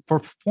you been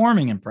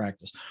performing in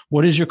practice?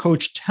 What is your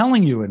coach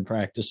telling you in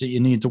practice that you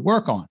need to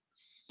work on?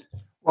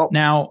 Well,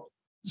 now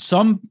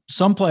some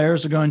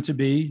players are going to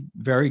be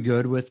very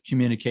good with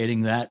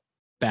communicating that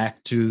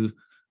back to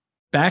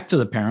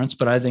the parents,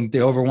 but I think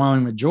the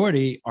overwhelming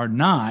majority are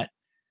not.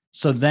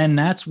 So then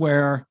that's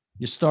where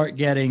you start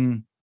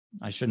getting,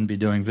 I shouldn't be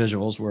doing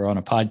visuals, we're on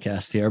a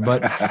podcast here,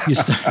 but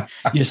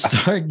you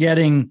start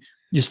getting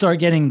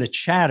the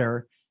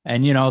chatter,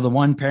 and the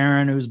one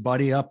parent who's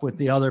buddy up with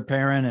the other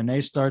parent, and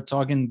they start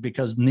talking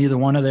because neither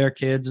one of their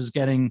kids is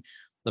getting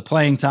the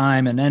playing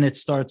time, and then it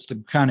starts to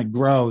kind of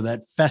grow,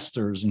 that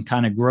festers and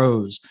kind of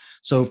grows.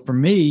 So for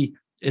me,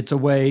 it's a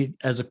way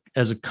as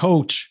a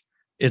coach,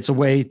 it's a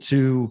way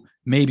to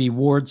maybe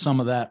ward some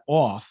of that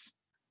off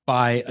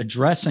by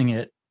addressing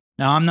it.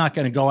 Now, I'm not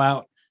going to go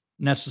out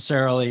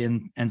necessarily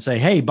and say,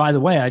 hey, by the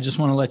way, I just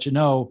want to let you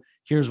know,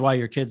 here's why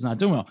your kid's not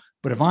doing well.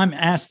 But if I'm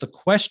asked the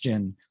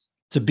question,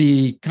 to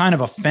be kind of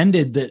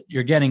offended that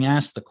you're getting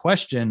asked the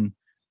question,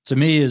 to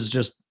me is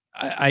just,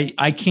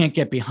 I can't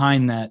get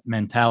behind that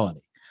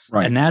mentality.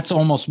 Right. And that's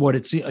almost what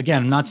it's,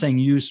 again, I'm not saying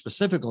you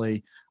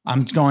specifically,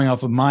 I'm going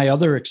off of my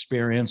other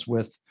experience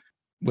with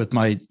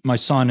my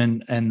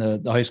son and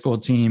the high school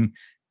team,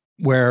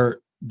 where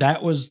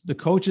that was the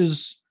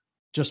coaches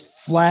just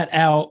flat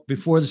out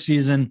before the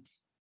season,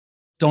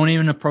 don't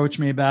even approach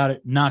me about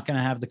it, not going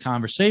to have the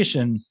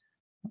conversation.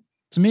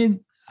 To me,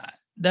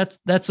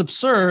 that's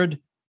absurd,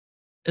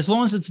 as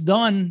long as it's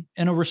done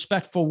in a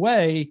respectful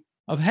way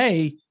of,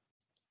 hey,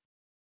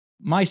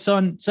 my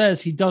son says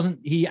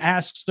he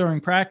asks during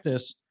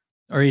practice,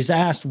 or he's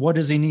asked, what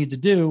does he need to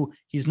do?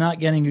 He's not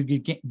getting a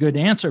good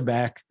answer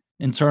back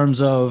in terms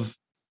of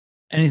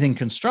anything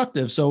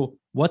constructive. So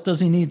what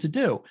does he need to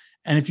do?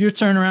 And if you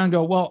turn around and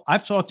go, well,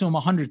 I've talked to him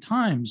 100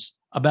 times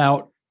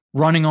about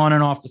running on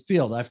and off the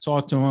field. I've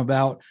talked to him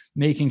about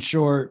making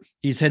sure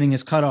he's hitting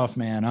his cutoff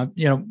man,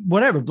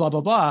 whatever, blah, blah,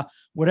 blah,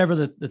 whatever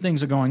the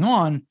things are going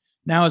on.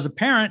 Now, as a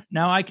parent,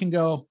 now I can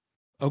go,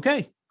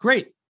 okay,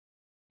 great.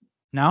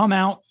 now I'm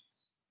out,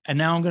 and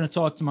now I'm going to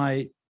talk to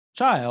my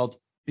child,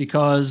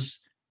 because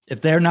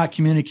if they're not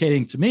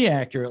communicating to me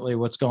accurately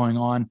what's going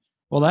on,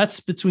 well, that's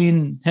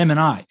between him and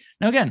I.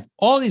 Now, again,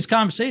 all these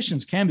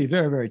conversations can be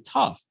very, very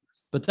tough,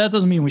 but that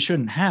doesn't mean we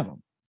shouldn't have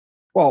them.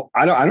 Well,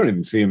 I don't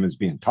even see them as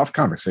being tough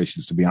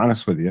conversations, to be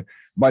honest with you.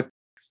 But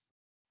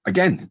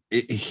again,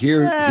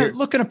 here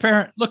looking a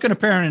parent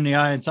in the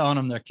eye and telling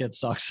them their kid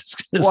sucks.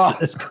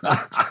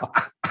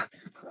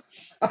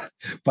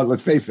 But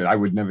let's face it, I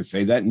would never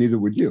say that. Neither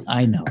would you.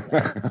 I know.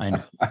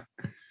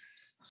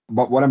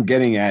 But what I'm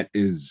getting at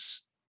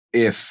is,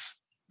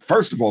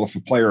 first of all, if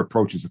a player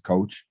approaches a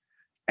coach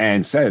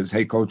and says,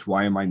 "Hey, coach,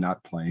 why am I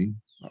not playing?"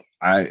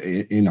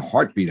 In a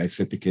heartbeat, I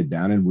sit the kid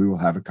down and we will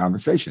have a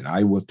conversation.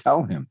 I will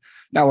tell him.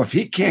 Now, if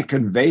he can't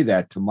convey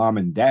that to mom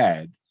and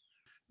dad,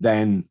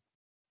 then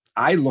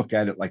I look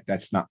at it like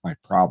that's not my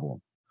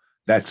problem.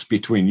 That's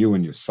between you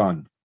and your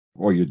son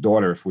or your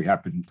daughter, if we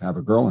happen to have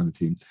a girl on the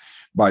team.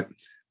 But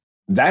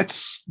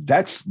that's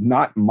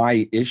not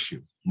my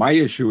issue. My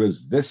issue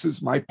is, this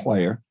is my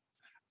player.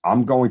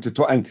 I'm going to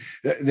talk. And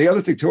the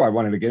other thing too, I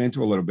wanted to get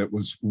into a little bit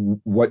was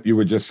what you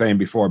were just saying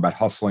before about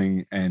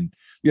hustling and,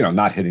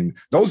 not hitting.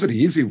 Those are the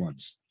easy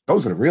ones.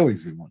 Those are the real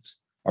easy ones.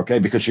 Okay.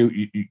 Because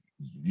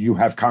you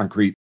have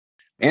concrete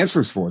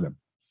answers for them.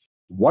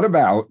 What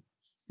about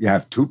you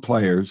have two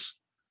players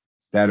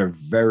that are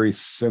very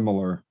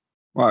similar?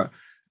 Well,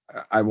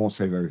 I won't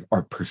say very,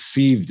 are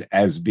perceived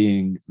as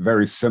being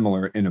very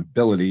similar in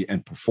ability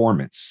and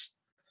performance.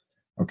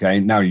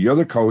 Okay. Now you're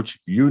the coach,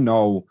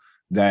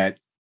 that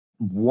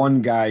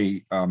one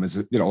guy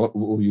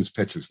we'll use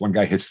pitchers. One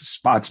guy hits the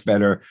spots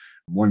better.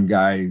 One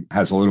guy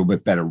has a little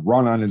bit better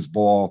run on his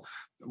ball,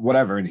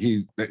 whatever.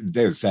 And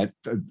there's that,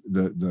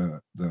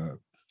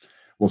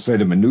 we'll say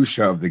the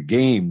minutia of the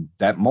game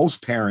that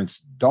most parents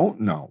don't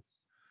know.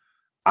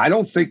 I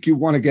don't think you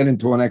want to get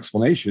into an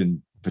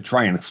explanation to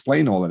try and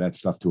explain all of that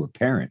stuff to a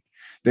parent.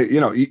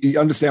 You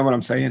understand what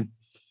I'm saying?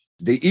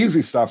 The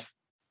easy stuff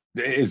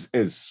is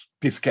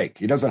piece of cake.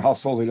 He doesn't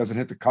hustle. He doesn't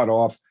hit the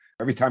cutoff.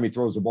 Every time he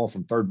throws the ball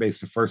from third base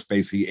to first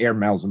base, he air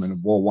mails him and the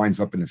ball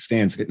winds up in the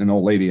stands hitting an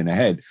old lady in the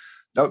head.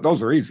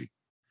 Those are easy.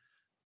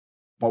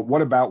 But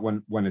what about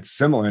when it's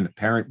similar and the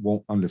parent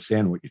won't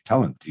understand what you're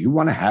telling them? Do you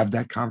want to have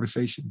that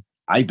conversation?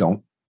 I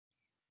don't.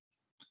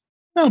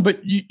 No,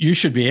 but you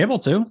should be able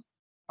to.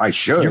 I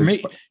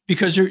should.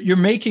 Because you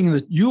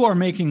are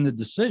making the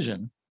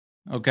decision.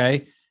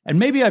 Okay. And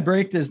maybe I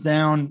break this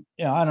down.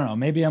 I don't know.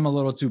 Maybe I'm a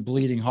little too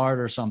bleeding heart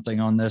or something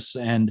on this,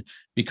 and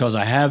because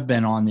I have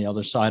been on the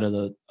other side of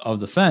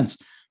the fence.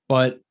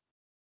 But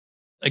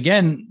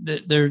again,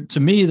 to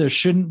me, there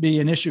shouldn't be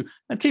an issue.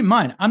 And keep in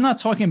mind, I'm not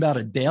talking about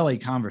a daily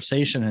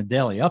conversation, a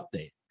daily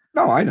update.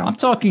 No, I know. I'm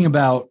talking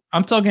about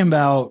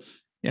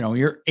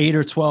you're 8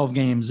 or 12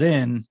 games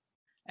in,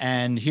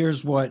 and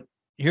here's what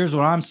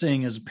I'm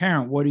seeing as a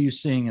parent. What are you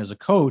seeing as a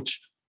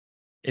coach?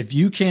 If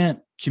you can't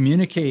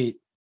communicate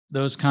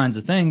those kinds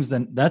of things,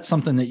 then that's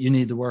something that you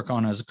need to work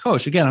on as a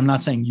coach. Again, I'm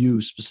not saying you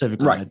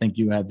specifically. Right. I think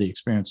you have the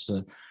experience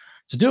to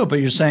do it,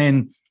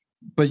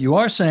 but you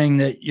are saying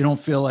that you don't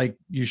feel like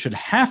you should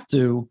have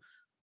to.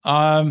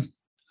 I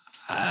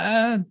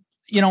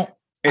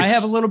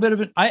have a little bit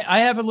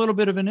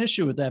of an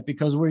issue with that,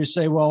 because where you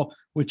say, well,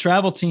 with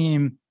travel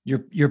team,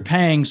 you're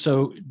paying.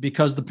 So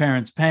because the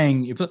parent's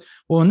paying,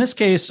 well, in this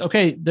case,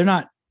 okay, they're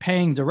not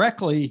paying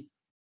directly,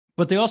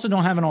 but they also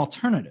don't have an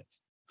alternative.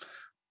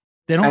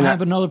 They don't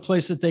have another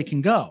place that they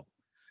can go.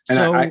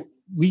 So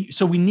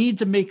we need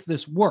to make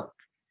this work.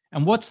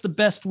 And what's the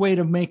best way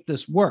to make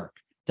this work?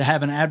 To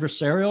have an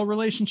adversarial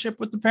relationship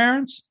with the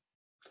parents?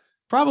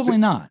 Probably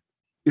not.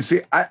 You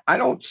see, I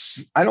don't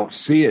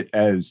see it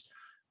as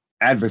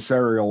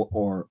adversarial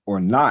or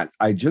not.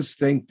 I just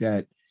think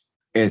that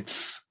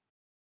it's,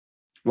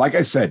 like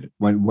I said,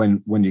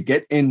 when you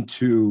get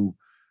into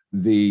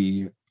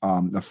the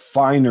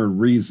finer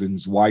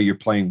reasons why you're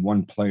playing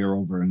one player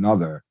over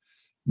another,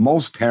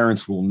 most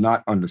parents will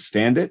not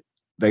understand it.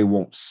 They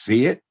won't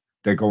see it.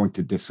 They're going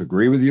to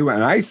disagree with you.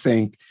 And I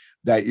think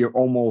that you're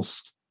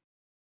almost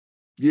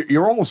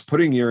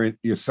putting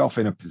yourself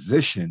in a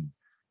position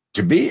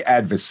to be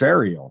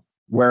adversarial.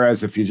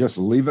 Whereas if you just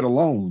leave it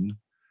alone,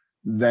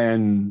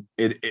 then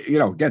it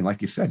again,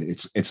 like you said,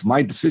 it's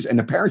my decision. And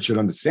the parent should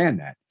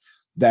understand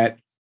that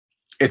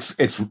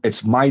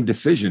it's my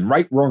decision,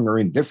 right, wrong, or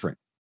indifferent.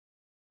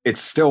 It's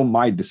still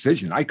my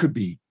decision. I could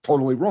be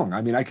totally wrong.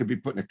 I mean, I could be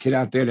putting a kid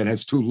out there that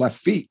has 2 left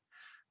feet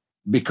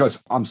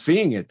because I'm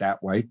seeing it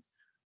that way.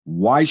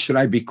 Why should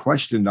I be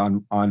questioned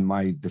on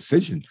my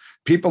decision?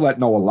 People that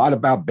know a lot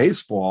about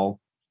baseball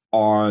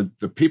are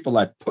the people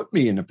that put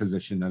me in the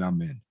position that I'm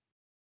in.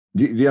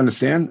 Do you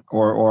understand?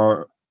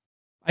 Or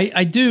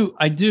I do,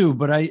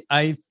 but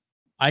I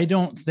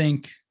don't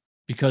think,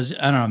 because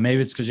I don't know,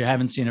 maybe it's because you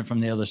haven't seen it from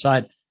the other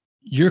side.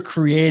 You're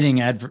creating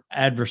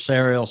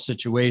adversarial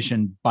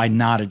situation by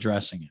not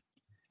addressing it.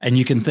 And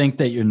you can think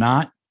that you're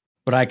not,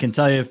 but I can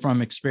tell you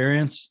from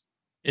experience,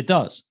 it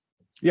does.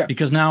 Yeah.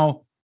 Because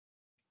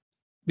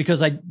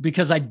I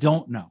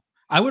don't know.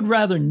 I would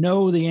rather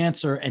know the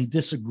answer and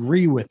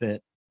disagree with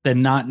it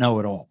than not know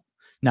it all.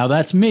 Now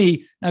that's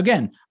me.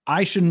 Again,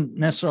 I shouldn't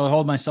necessarily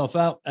hold myself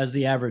out as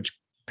the average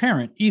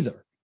parent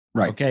either.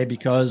 Right. Okay.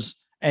 Because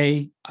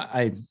I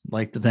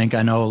like to think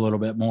I know a little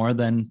bit more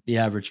than the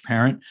average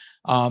parent.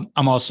 I'm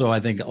also, I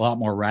think, a lot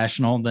more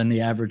rational than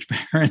the average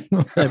parent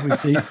that we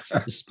see,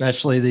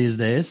 especially these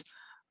days.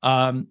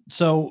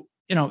 So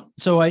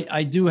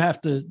I do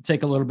have to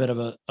take a little bit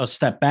of a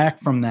step back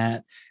from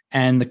that.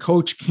 And the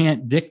coach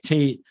can't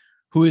dictate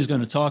who he's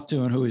going to talk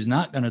to and who he's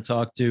not going to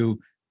talk to,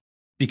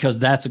 because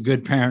that's a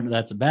good parent,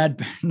 that's a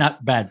bad,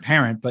 not bad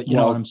parent, but you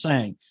know what I'm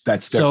saying?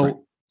 That's different.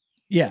 So,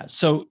 yeah.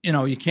 So,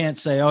 you can't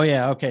say, oh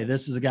yeah, okay,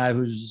 this is a guy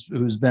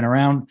who's been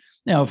around.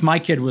 If my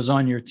kid was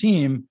on your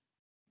team,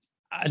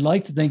 I'd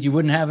like to think you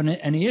wouldn't have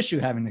any issue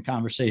having the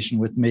conversation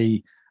with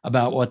me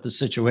about what the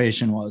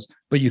situation was,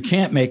 but you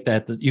can't make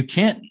that, you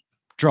can't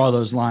draw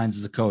those lines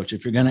as a coach.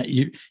 If you're going to,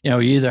 you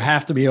either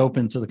have to be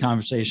open to the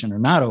conversation or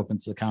not open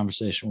to the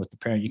conversation with the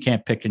parent. You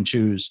can't pick and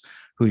choose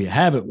who you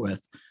have it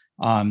with.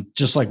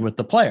 Just like with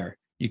the player,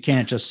 you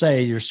can't just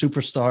say your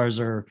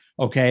superstars are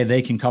okay.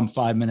 They can come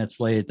 5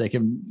 minutes late. They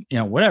can,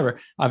 whatever.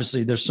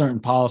 Obviously there's certain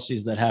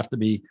policies that have to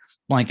be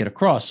blanket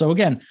across. So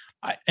again,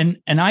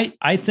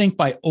 I think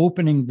by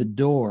opening the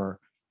door,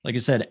 like I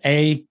said,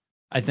 I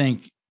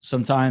think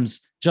sometimes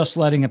just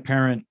letting a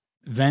parent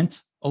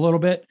vent a little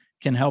bit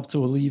can help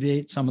to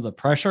alleviate some of the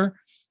pressure.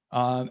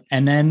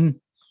 And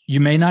then you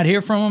may not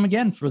hear from them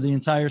again for the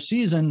entire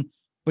season,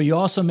 but you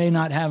also may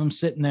not have them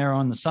sitting there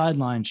on the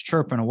sidelines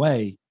chirping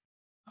away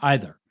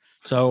either.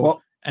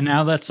 So, and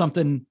now that's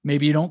something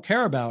maybe you don't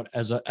care about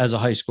as a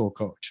high school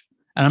coach.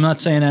 And I'm not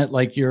saying that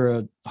like you're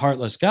a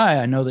heartless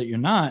guy. I know that you're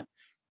not,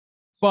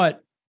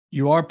 but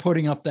you are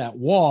putting up that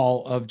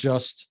wall of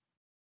just,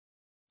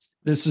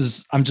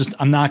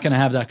 I'm not going to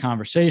have that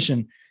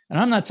conversation. And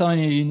I'm not telling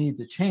you need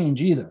to change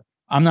either.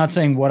 I'm not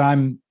saying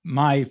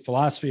my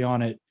philosophy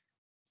on it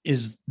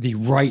is the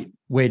right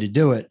way to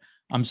do it.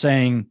 I'm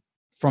saying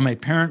from a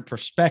parent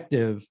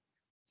perspective,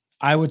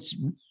 I would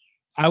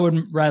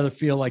rather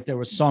feel like there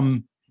was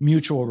some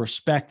mutual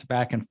respect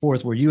back and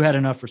forth where you had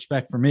enough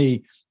respect for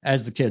me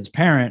as the kid's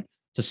parent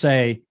to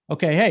say,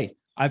 okay, hey,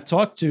 I've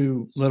talked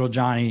to little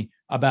Johnny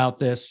about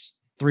this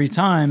 3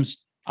 times.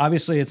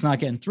 Obviously it's not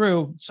getting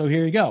through. So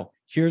here you go.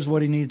 Here's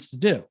what he needs to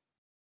do.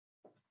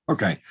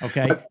 Okay.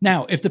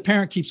 Now, if the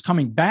parent keeps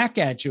coming back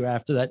at you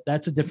after that,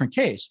 that's a different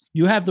case.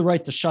 You have the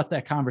right to shut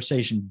that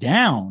conversation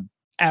down.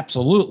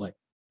 Absolutely.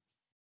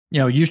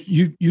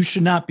 You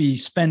should not be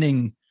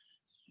spending,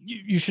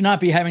 you should not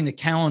be having to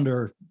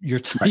calendar your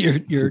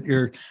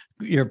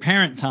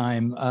parent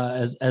time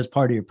as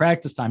part of your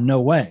practice time.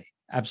 No way.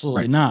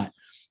 Absolutely not.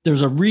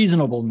 There's a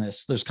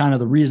reasonableness. There's kind of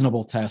the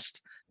reasonable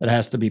test that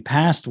has to be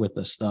passed with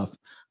this stuff.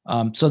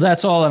 So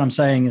that's all that I'm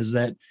saying is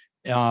that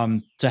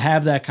to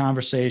have that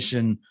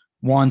conversation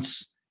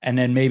once and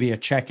then maybe a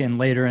check-in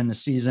later in the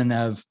season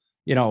of,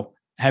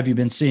 have you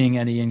been seeing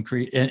any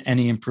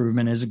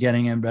improvement? Is it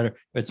getting any better? If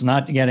it's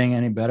not getting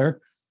any better,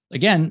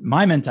 again,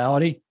 my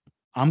mentality,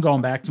 I'm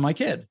going back to my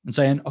kid and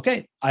saying,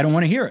 okay, I don't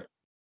want to hear it.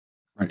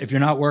 Right. If you're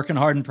not working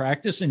hard in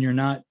practice and you're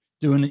not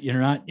doing it,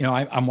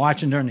 I'm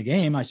watching during the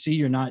game. I see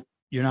you're not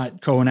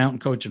going out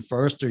and coaching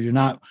first, or you're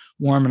not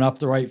warming up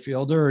the right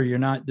fielder, or you're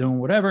not doing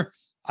whatever.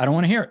 I don't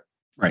want to hear it.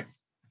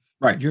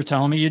 Right. You're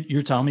telling me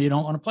you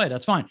don't want to play.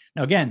 That's fine.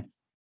 Now, again,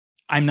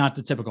 I'm not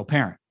the typical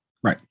parent.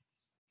 Right.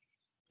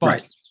 But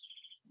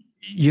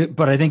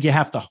I think you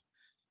have to,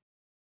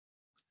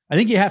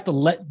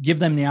 give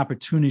them the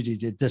opportunity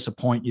to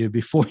disappoint you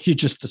before you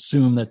just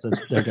assume that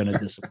they're going to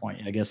disappoint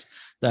you. I guess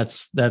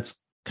that's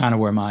kind of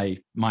where my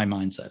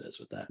mindset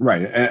is with that.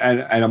 Right.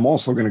 And I'm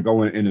also going to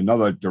go in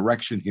another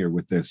direction here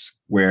with this,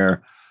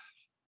 where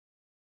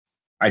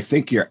I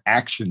think your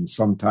actions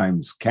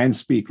sometimes can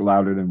speak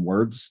louder than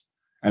words.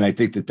 And I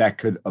think that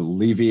could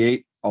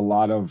alleviate a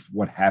lot of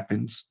what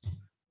happens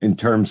in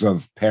terms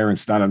of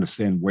parents not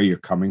understand where you're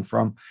coming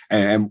from.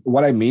 And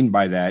what I mean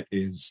by that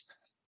is,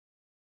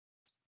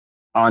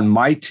 on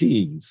my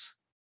teams,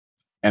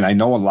 and I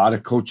know a lot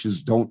of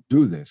coaches don't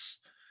do this,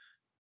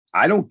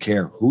 I don't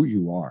care who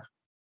you are.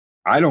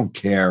 I don't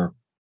care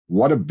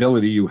what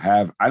ability you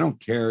have. I don't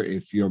care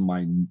if you're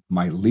my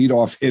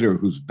leadoff hitter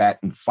who's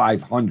batting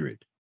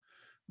 500.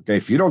 Okay,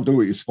 if you don't do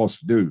what you're supposed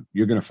to do,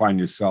 you're going to find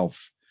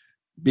yourself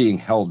being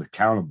held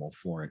accountable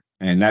for it.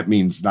 And that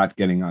means not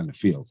getting on the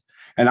field.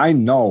 And I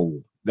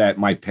know that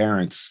my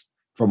parents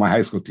from my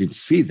high school team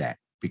see that,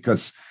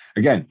 because,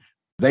 again,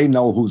 they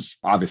know who's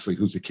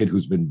the kid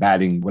who's been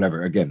batting,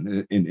 whatever,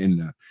 again,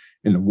 in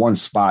the one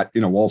spot,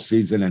 all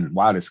season. And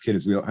wow, this kid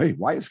is, hey,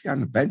 why is he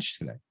on the bench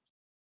today?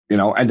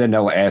 And then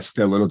they'll ask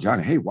their little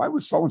Johnny, hey, why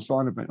was so-and-so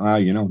on the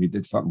bench? He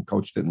did something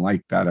coach didn't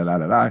like,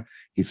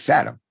 he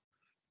sat him.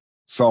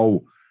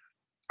 So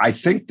I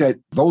think that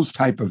those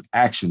type of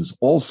actions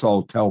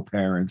also tell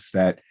parents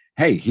that,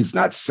 hey, he's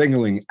not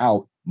singling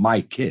out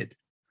my kid.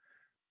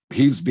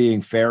 He's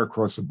being fair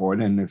across the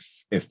board. And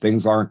if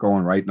things aren't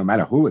going right, no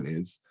matter who it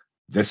is,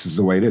 this is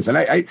the way it is. And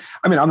I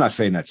mean, I'm not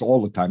saying that's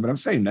all the time, but I'm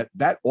saying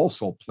that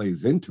also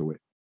plays into it.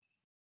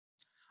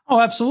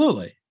 Oh,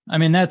 absolutely. I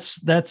mean,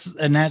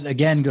 and that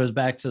again goes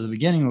back to the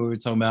beginning where we were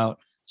talking about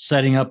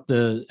setting up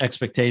the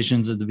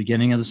expectations at the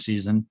beginning of the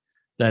season,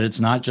 that it's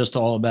not just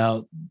all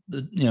about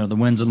the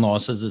wins and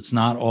losses. It's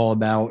not all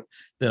about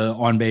the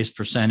on base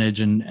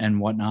percentage and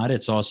whatnot.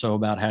 It's also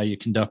about how you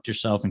conduct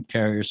yourself and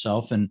carry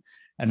yourself and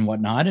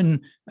whatnot. And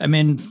I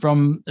mean,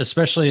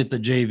 especially at the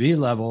JV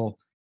level,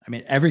 I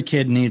mean, every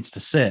kid needs to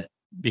sit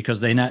because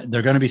they're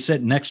going to be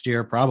sitting next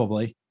year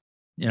probably.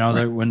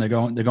 Right. When they're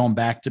going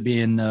back to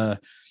being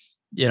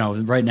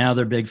right now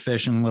they're big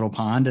fish in a little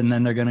pond, and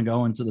then they're going to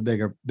go into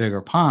the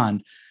bigger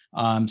pond.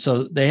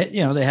 So they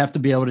have to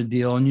be able to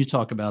deal. And you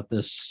talk about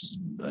this,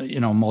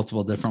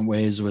 multiple different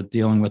ways with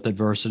dealing with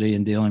adversity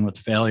and dealing with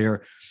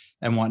failure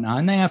and whatnot.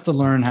 And they have to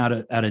learn how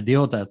to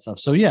deal with that stuff.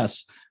 So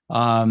yes,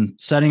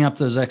 setting up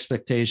those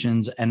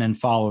expectations and then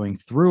following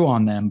through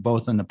on them,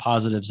 both in the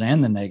positives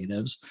and the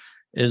negatives,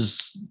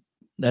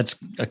 that's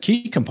a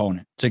key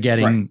component to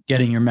getting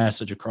your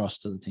message across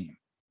to the team.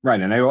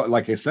 Right. And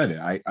like I said,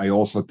 I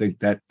also think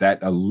that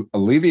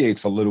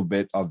alleviates a little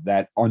bit of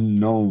that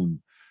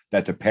unknown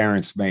that the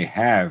parents may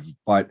have.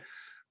 But,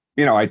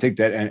 I think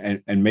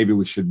that, and maybe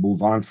we should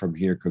move on from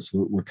here because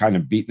we're kind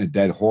of beating a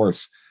dead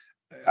horse.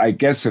 I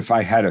guess if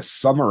I had to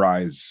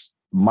summarize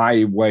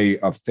my way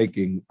of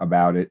thinking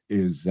about it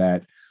is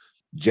that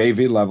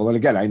JV level, and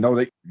again, I know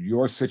that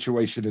your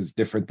situation is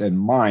different than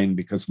mine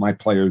because my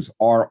players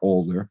are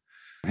older.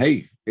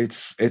 Hey,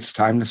 it's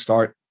time to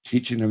start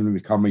teaching them to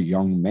become a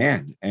young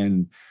man.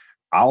 And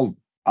I'll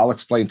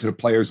explain to the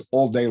players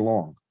all day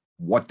long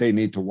what they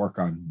need to work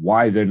on,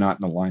 why they're not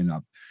in the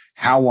lineup,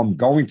 how I'm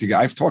going to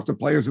I've talked to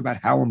players about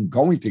how I'm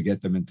going to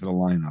get them into the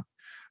lineup.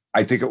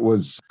 I think it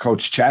was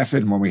Coach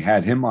Chaffin, when we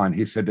had him on,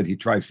 he said that he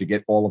tries to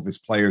get all of his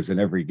players in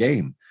every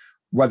game,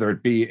 whether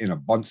it be in a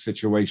bunt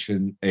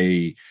situation,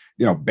 a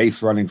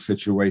base running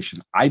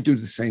situation. I do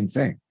the same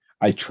thing.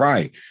 I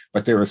try,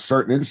 but there are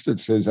certain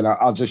instances, and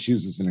I'll just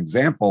use as an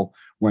example,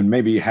 when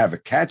maybe you have a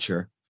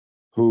catcher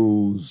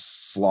who's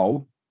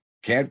slow,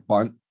 can't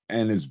bunt,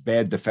 and is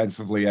bad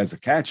defensively as a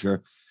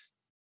catcher,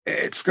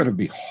 it's going to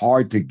be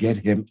hard to get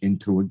him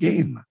into a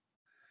game.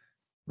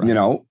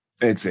 Right.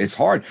 It's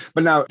hard.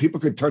 But now people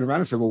could turn around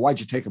and say, well, why'd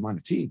you take him on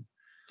the team?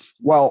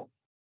 Well,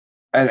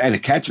 and a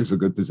catcher's a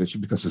good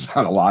position because there's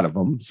not a lot of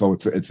them. So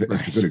it's a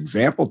good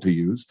example to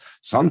use.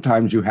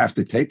 Sometimes you have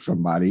to take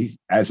somebody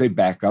as a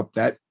backup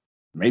that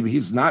maybe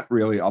he's not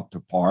really up to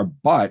par,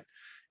 but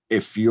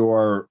if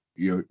your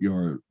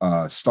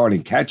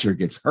starting catcher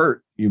gets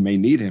hurt, you may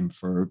need him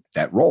for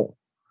that role.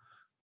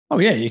 Oh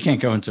yeah, you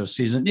can't go into a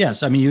season.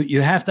 Yes, I mean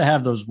you have to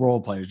have those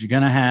role players. You're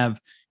gonna have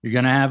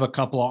a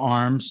couple of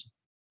arms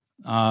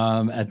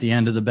at the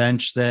end of the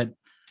bench that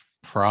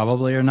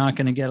probably are not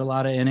going to get a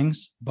lot of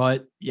innings,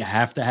 but you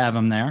have to have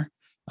them there.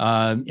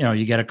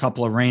 You get a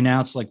couple of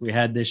rainouts like we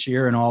had this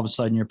year, and all of a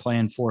sudden you're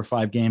playing 4 or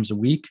 5 games a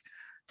week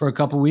for a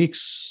couple of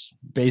weeks.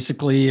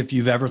 Basically, if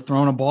you've ever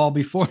thrown a ball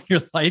before in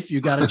your life,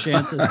 you got a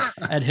chance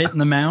at hitting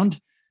the mound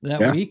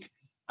that week.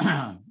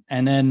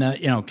 And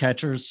then,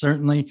 catchers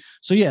certainly.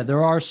 So yeah,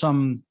 there are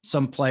some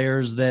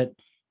players that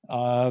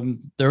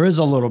there is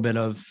a little bit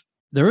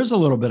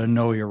of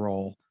know your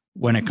role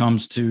when it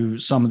comes to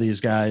some of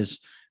these guys.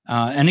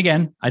 And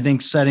again, I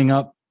think setting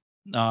up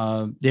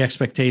the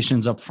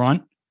expectations up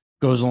front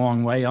goes a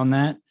long way on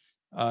that.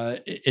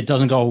 It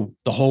doesn't go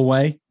the whole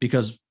way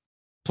because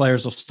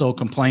players will still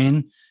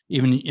complain.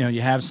 Even,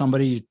 you have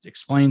somebody, you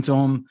explain to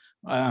them.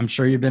 I'm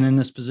sure you've been in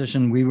this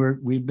position.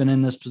 We've been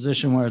in this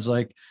position where it's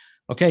like,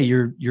 okay,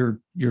 you're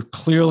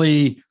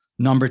clearly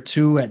number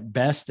 2 at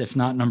best, if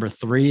not number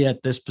 3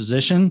 at this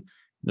position.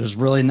 There's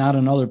really not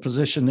another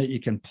position that you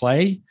can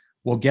play.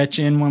 We'll get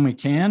you in when we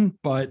can,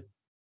 but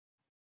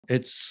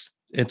it's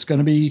going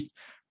to be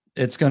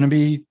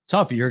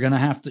tough. You're going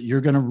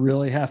to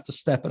really have to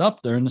step it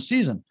up during the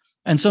season.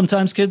 And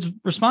sometimes kids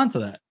respond to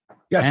that.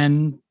 Yes.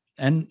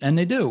 And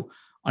they do.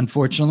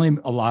 Unfortunately,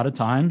 a lot of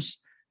times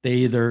they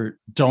either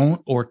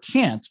don't or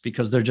can't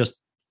because they just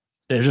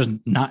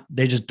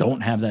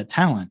don't have that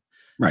talent.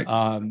 Right.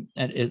 And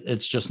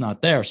it's just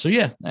not there. So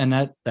yeah. And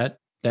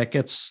that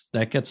gets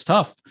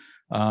tough.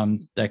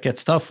 That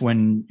gets tough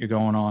when you're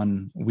going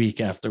on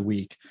week after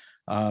week.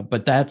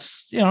 But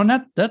that's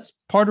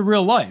part of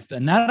real life,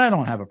 and that I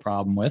don't have a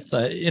problem with.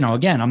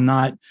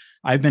 Again,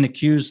 I've been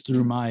accused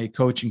through my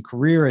coaching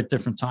career at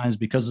different times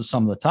because of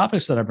some of the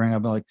topics that I bring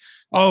up, like,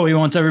 oh, he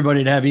wants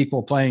everybody to have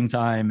equal playing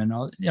time.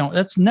 And,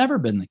 that's never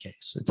been the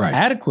case. It's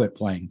adequate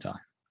playing time,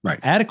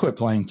 adequate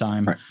playing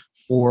time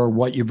for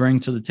what you bring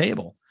to the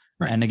table.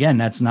 Right. And again,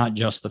 that's not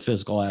just the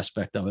physical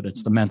aspect of it.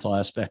 It's the mental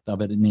aspect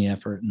of it and the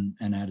effort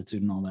and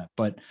attitude and all that.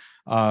 But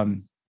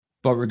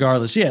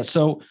regardless, yeah.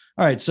 So,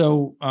 all right.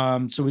 So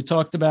we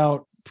talked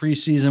about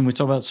preseason. We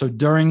talked about, so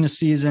during the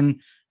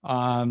season,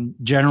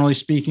 generally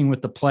speaking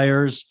with the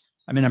players,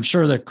 I mean, I'm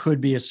sure there could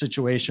be a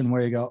situation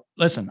where you go,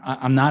 listen,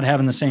 I'm not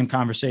having the same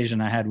conversation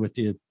I had with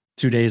you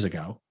 2 days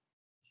ago.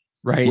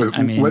 Right.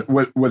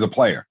 With a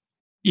player,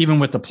 even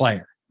with the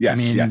player. Yes. I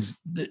mean,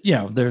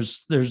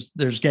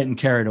 there's getting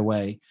carried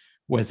away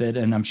with it.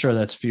 And I'm sure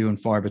that's few and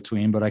far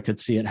between, but I could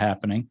see it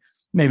happening.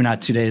 maybe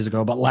not 2 days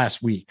ago, but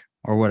last week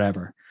or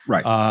whatever.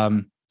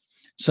 Right.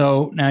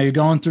 So now you're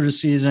going through the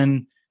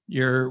season.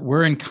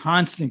 We're in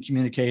constant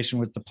communication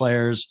with the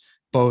players,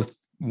 both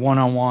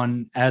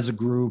one-on-one, as a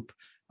group,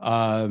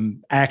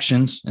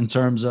 actions in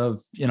terms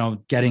of,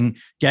 getting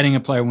a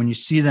player when you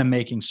see them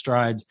making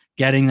strides,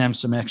 getting them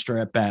some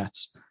extra at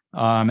bats.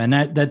 And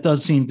that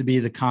does seem to be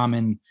the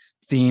common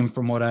theme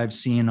from what I've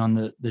seen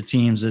on the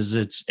teams, is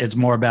it's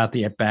more about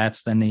the at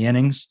bats than the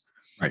innings.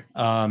 Right.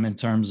 In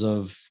terms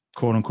of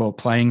quote unquote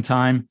playing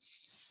time.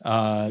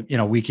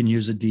 We can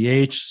use a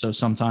DH, so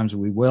sometimes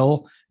we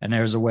will, and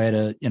there's a way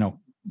to,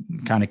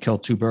 kind of kill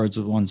two birds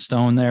with one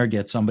stone there,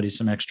 get somebody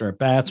some extra at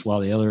bats while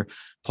the other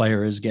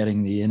player is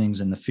getting the innings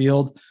in the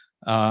field.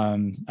 I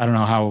don't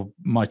know how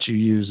much you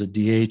use a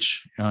DH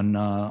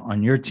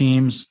on your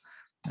teams,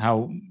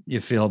 how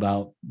you feel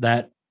about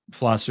that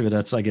philosophy.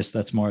 I guess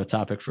that's more a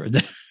topic for a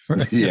day.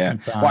 Yeah.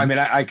 Well, I mean,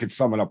 I could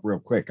sum it up real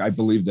quick. I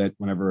believe that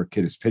whenever a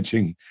kid is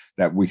pitching,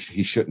 that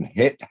he shouldn't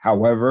hit.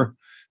 However,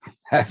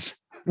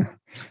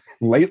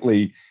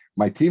 lately,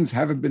 my teams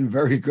haven't been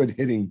very good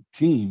hitting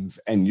teams,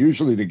 and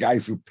usually the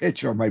guys who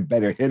pitch are my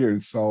better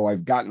hitters. So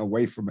I've gotten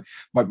away from it.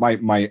 But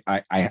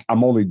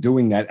I'm only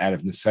doing that out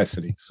of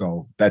necessity.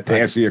 So that, to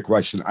answer your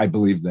question, I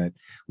believe that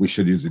we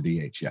should use a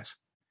DH. Yes.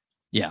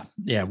 Yeah.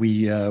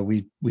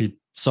 We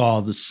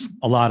saw this,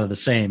 a lot of the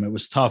same. It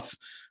was tough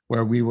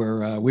where we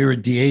were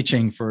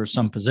DHing for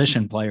some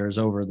position players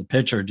over the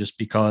pitcher, just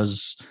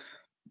because,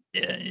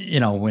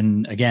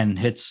 when again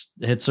hits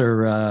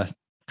are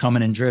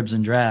coming in dribs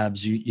and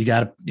drabs, you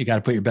got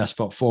to put your best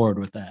foot forward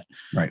with that.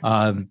 Right.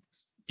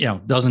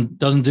 Doesn't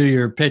do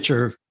your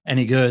pitcher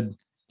any good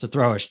to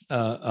throw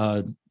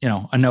a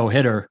no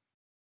hitter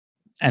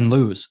and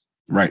lose.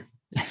 Right.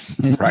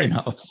 Right.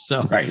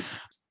 So right.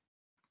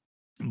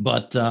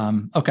 But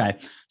okay.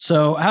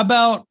 So how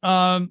about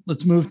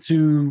let's move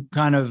to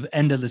kind of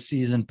end of the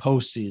season,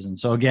 postseason.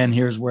 So again,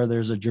 here's where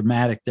there's a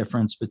dramatic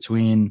difference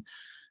between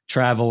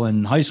travel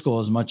and high school.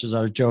 As much as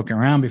I was joking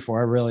around before,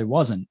 I really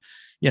wasn't.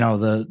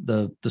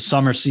 The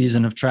summer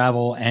season of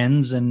travel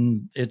ends,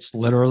 and it's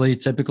literally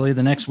typically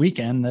the next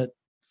weekend that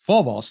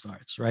fall ball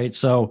starts, right?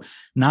 So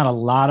not a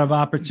lot of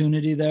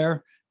opportunity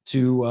there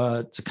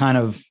to kind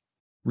of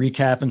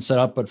recap and set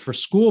up. But for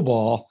school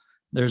ball,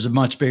 there's a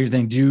much bigger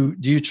thing. Do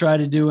you try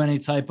to do any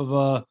type of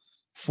a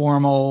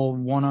formal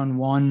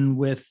one-on-one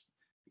with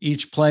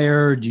each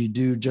player? Do you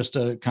do just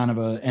a kind of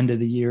a end of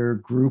the year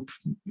group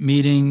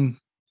meeting?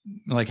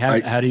 Like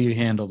how do you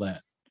handle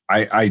that?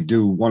 I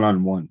do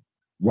one-on-one.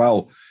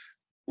 Well,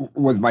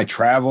 with my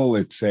travel,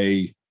 it's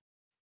a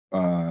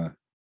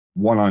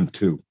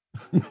 1-on-2.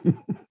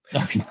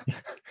 Okay.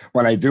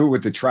 When I do it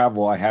with the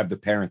travel, I have the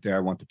parent there.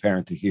 I want the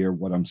parent to hear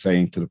what I'm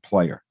saying to the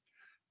player.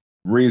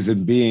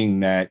 Reason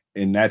being that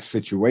in that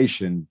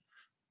situation,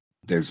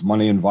 there's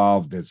money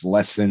involved, there's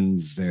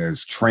lessons,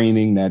 there's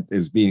training that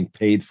is being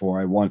paid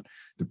for. I want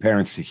the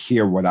parents to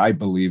hear what I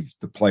believe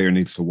the player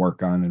needs to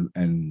work on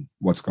and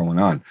what's going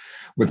on.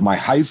 With my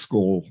high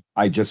school,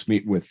 I just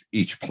meet with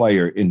each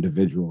player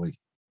individually.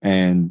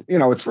 And,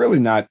 it's really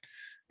not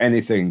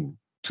anything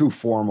too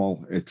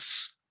formal.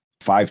 It's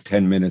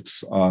 5-10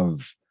 minutes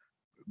of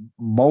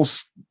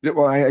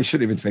I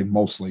shouldn't even say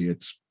mostly,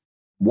 it's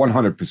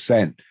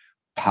 100%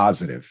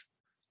 positive.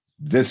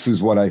 This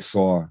is what I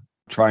saw,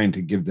 trying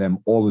to give them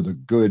all of the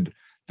good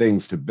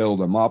things to build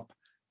them up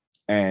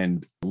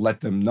and let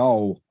them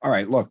know, all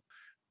right, look,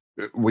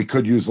 we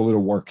could use a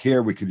little work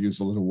here, we could use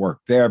a little work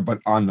there,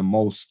 but on the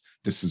most,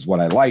 this is what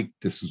I like,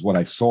 this is what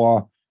I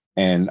saw,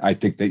 and I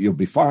think that you'll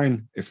be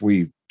fine if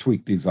we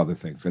tweak these other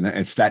things. And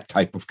it's that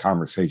type of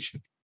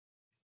conversation.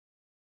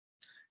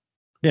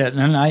 Yeah,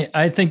 and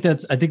I think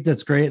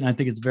that's great, and I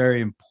think it's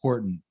very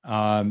important.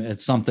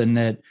 It's something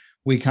that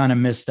we kind of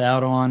missed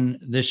out on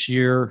this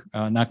year.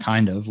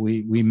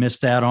 We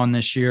missed out on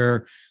this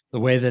year, the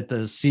way that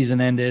the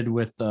season ended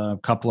with a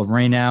couple of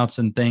rainouts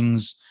and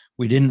things.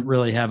 We didn't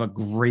really have a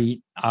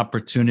great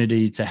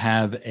opportunity to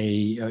have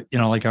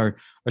our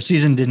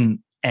season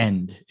didn't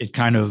end. It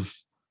kind of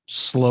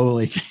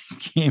slowly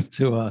came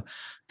to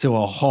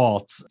a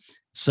halt.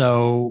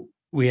 So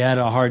we had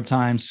a hard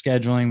time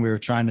scheduling. We were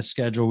trying to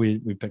schedule. We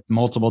picked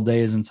multiple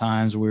days and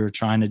times. We were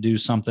trying to do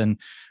something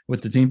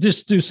with the team,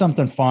 just do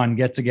something fun,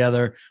 get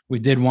together. We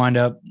did wind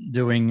up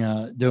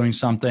doing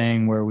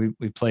something where we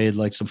played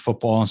like some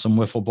football and some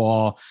wiffle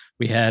ball.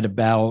 We had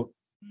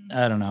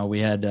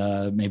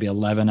maybe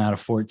 11 out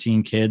of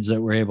 14 kids that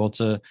were able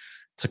to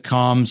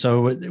come.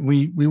 So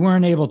we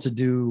weren't able to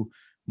do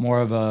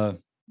more of a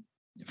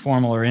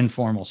formal or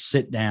informal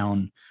sit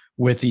down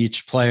with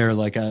each player.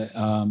 Like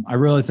I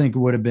really think it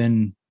would have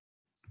been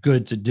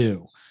good to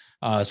do,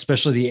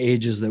 especially the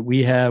ages that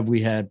we have.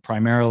 We had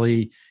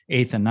primarily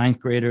 8th and 9th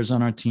graders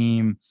on our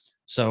team.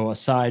 So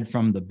aside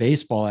from the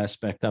baseball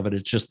aspect of it,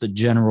 it's just the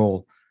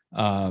general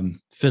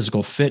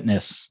physical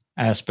fitness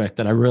aspect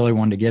that I really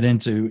wanted to get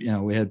into.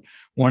 We had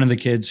one of the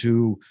kids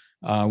who,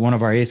 one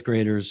of our 8th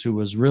graders, who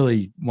was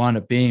really wound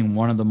up being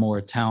one of the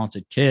more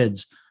talented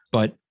kids,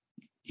 but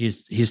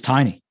he's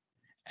tiny.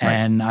 Right.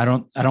 And I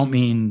don't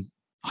mean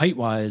height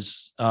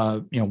wise,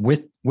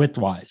 width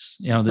wise.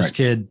 This Right.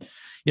 kid,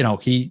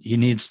 he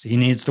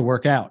needs to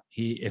work out.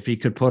 If he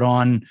could put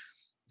on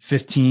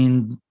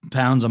 15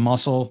 pounds of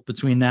muscle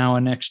between now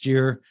and next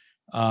year,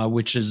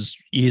 which is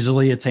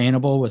easily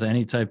attainable with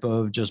any type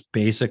of just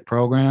basic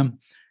program,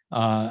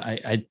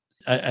 I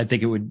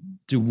think it would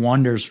do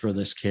wonders for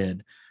this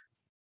kid.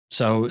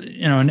 So,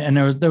 and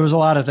there was a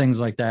lot of things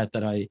like that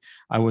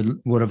I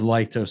would have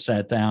liked to have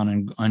sat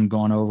down and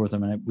gone over with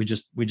him. And we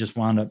just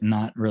wound up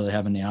not really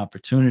having the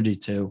opportunity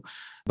to.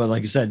 But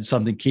like I said,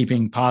 something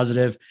keeping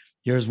positive.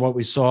 Here's what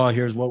we saw.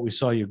 Here's what we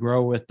saw you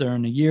grow with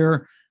during the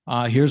year.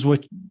 Here's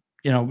what,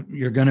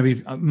 you're going to be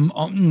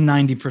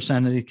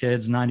 90% of the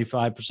kids,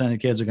 95% of the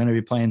kids are going to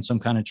be playing some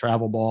kind of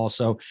travel ball.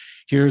 So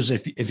here's,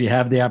 if you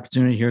have the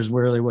opportunity, here's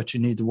really what you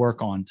need to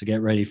work on to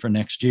get ready for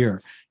next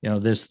year.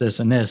 This,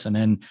 and this, and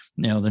then,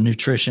 the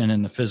nutrition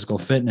and the physical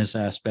fitness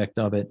aspect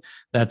of it.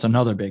 That's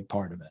another big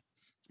part of it.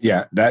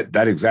 Yeah.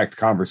 That exact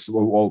conversation.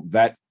 Well,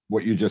 that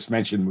what you just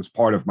mentioned was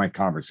part of my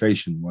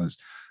conversation was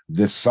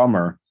this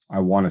summer. I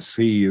want to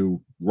see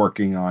you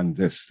working on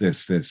this.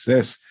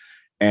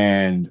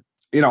 And,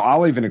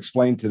 I'll even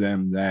explain to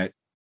them that,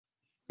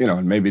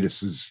 and maybe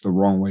this is the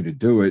wrong way to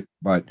do it,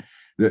 but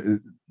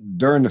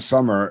during the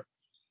summer,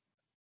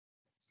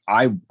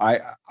 I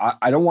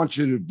don't want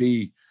you to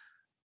be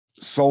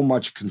so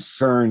much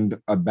concerned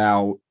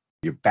about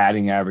your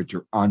batting average,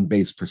 your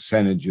on-base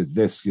percentage, your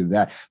this, your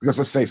that, because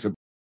let's face it,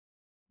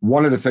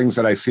 one of the things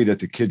that I see that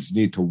the kids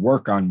need to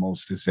work on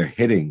most is their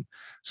hitting.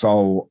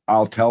 So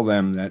I'll tell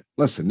them that,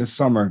 listen, this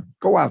summer,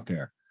 go out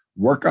there,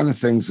 work on the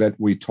things that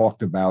we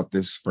talked about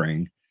this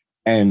spring,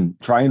 and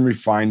try and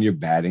refine your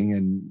batting.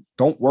 And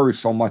don't worry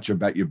so much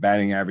about your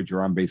batting average,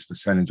 your on-base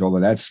percentage, all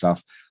of that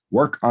stuff.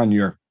 Work on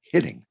your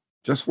hitting.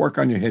 Just work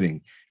on your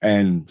hitting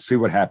and see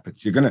what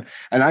happens.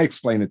 And I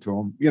explain it to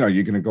them, you're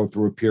going to go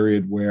through a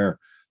period where,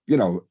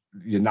 you're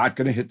not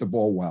going to hit the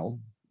ball well,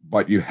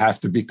 but you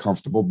have to be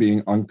comfortable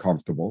being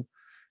uncomfortable.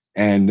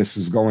 And this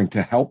is going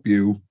to help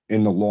you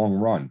in the long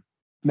run.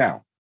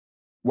 Now,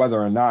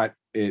 whether or not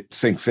it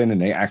sinks in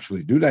and they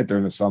actually do that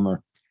during the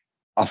summer,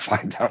 I'll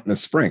find out in the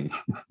spring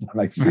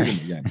when I see them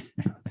again.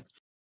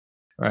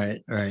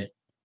 Right.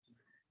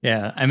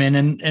 Yeah. I mean,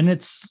 and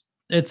it's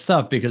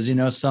tough because,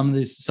 some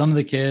of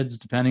the kids,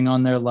 depending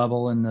on their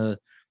level and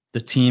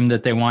the team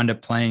that they wind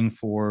up playing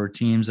for,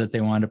 teams that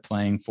they wind up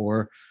playing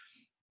for,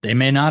 they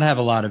may not have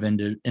a lot of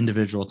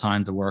individual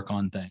time to work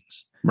on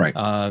things. Right.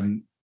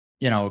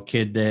 A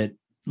kid that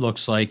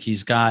looks like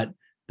he's got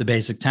the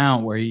basic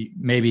talent where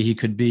he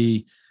could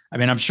be. I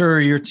mean, I'm sure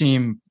your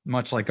team,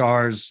 much like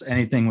ours,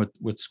 anything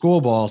with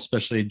school ball,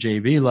 especially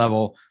JV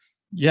level,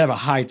 you have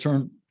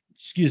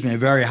a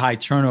very high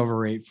turnover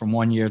rate from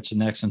one year to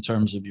next in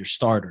terms of your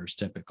starters,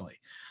 typically,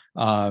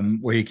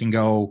 where you can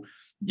go,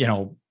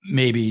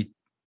 maybe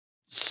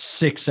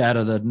 6 out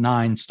of the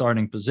 9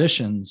 starting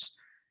positions.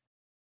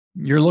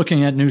 You're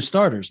looking at new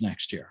starters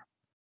next year.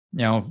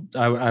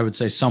 I would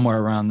say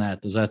somewhere around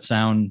that. Does that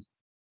sound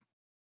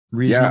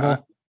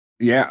reasonable?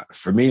 Yeah.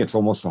 For me, it's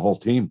almost the whole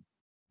team.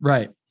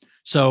 Right.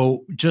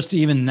 So just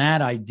even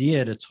that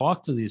idea to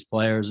talk to these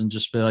players and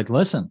just be like,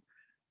 listen,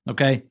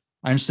 okay,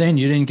 I understand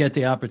you didn't get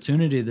the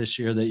opportunity this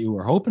year that you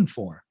were hoping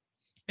for.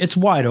 It's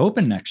wide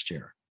open next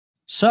year.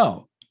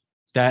 So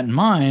that in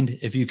mind,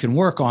 if you can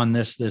work on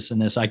this,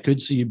 and this, I could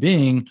see you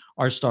being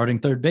our starting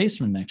third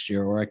baseman next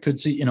year, or I could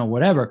see,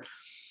 whatever.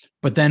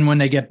 But then when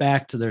they get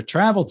back to their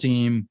travel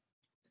team,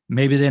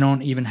 maybe they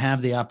don't even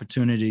have the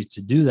opportunity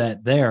to do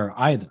that there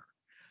either,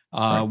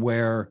 right.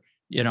 Where,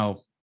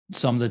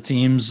 some of the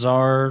teams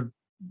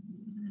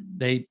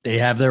they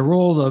have their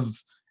rule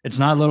of it's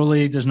not little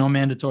league. There's no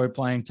mandatory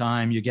playing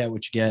time. You get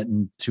what you get,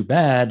 and too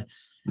bad.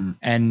 Mm.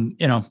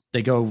 And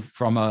they go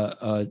from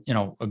a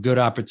good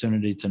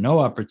opportunity to no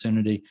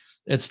opportunity.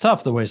 It's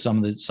tough the way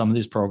some of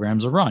these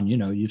programs are run.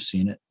 You've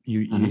seen it.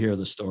 You hear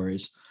the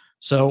stories.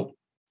 So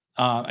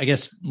I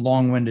guess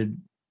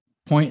long-winded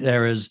point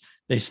there is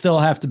they still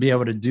have to be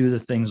able to do the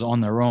things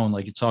on their own,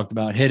 like you talked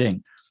about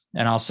hitting.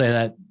 And I'll say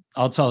that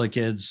I'll tell the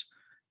kids,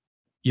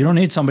 you don't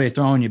need somebody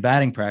throwing you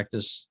batting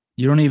practice.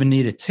 You don't even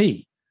need a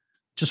tee.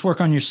 Just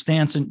work on your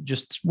stance and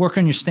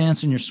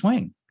your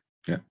swing.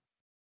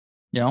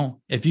 Yeah.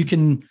 If you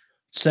can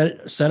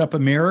set up a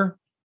mirror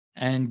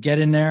and get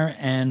in there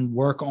and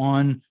work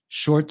on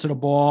short to the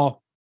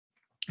ball,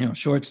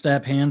 short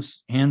step,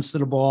 hands to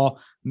the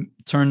ball,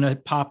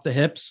 pop the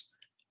hips.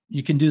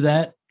 You can do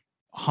that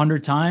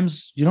 100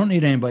 times. You don't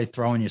need anybody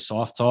throwing you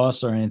soft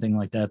toss or anything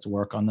like that to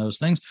work on those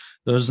things.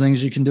 Those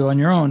things you can do on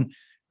your own.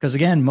 Because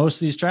again, most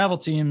of these travel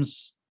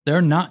teams,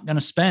 they're not going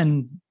to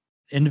spend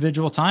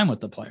individual time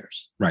with the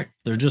players. Right.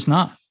 They're just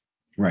not.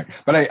 Right.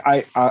 But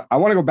I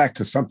want to go back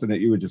to something that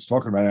you were just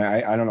talking about.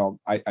 I don't know.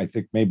 I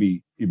think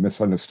maybe you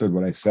misunderstood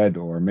what I said,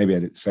 or maybe I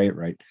didn't say it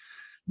right.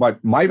 But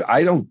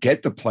I don't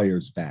get the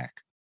players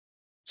back.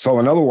 So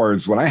in other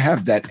words, when I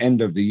have that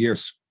end of the year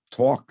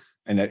talk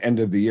and that end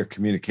of the year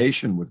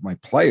communication with my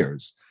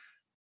players,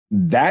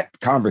 that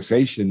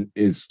conversation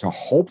is to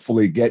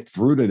hopefully get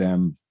through to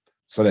them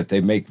so that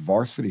they make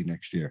varsity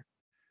next year.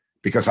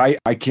 because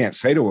I can't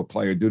say to a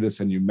player, do this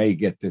and you may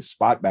get this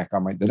spot back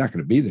on they're not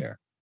going to be there.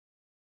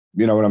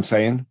 You know what I'm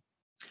saying?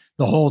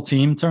 The whole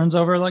team turns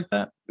over like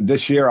that?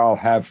 This year I'll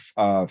have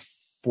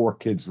 4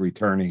 kids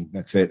returning.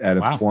 That's it out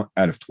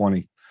of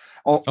 20.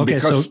 Oh, okay.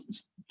 Because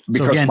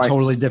again,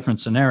 totally different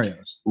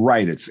scenarios.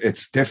 Right.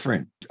 It's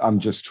different. I'm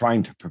just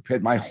trying to prepare.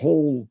 My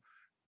whole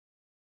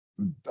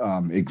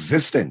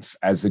existence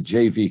as a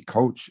JV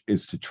coach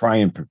is to try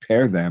and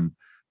prepare them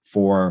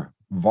for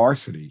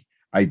varsity.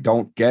 I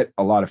don't get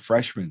a lot of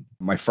freshmen.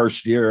 My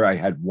first year, I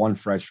had 1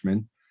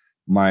 freshman.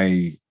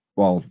 Then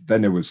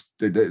there was,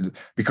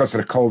 because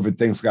of the COVID,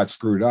 things got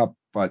screwed up.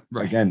 But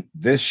again,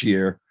 this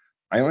year,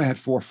 I only had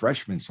 4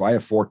 freshmen. So I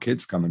have 4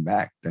 kids coming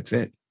back. That's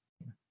it.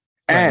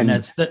 And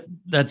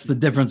that's the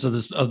difference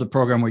of the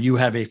program, where you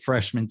have a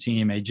freshman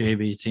team, a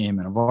JV team,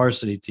 and a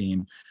varsity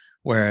team,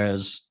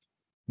 whereas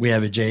we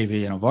have a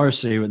JV and a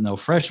varsity with no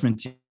freshman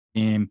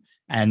team.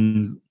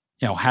 And,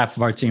 half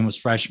of our team was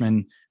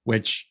freshmen,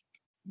 which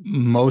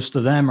most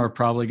of them are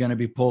probably going to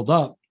be pulled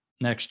up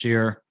next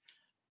year.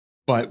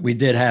 But we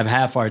did have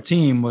half our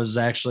team was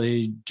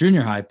actually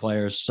junior high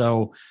players.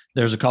 So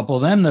there's a couple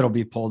of them that'll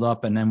be pulled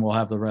up, and then we'll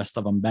have the rest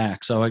of them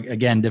back. So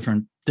again,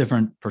 different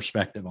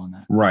perspective on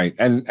that. Right.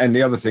 And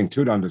the other thing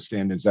too to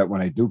understand is that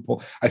when I do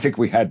pull, I think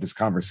we had this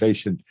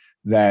conversation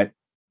that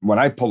when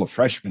I pull a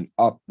freshman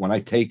up, when I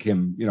take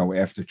him,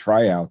 after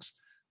tryouts,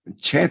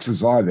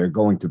 chances are they're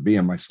going to be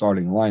in my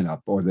starting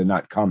lineup or they're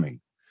not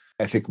coming.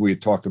 I think we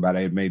had talked about,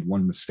 I had made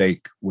one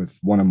mistake with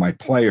one of my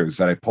players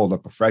that I pulled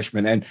up a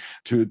freshman, and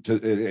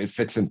it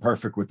fits in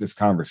perfect with this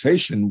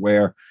conversation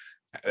where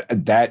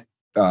that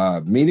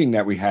meeting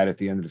that we had at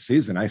the end of the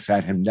season, I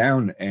sat him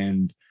down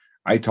and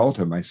I told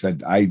him, I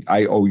said,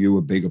 I owe you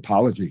a big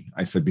apology.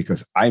 I said,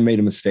 because I made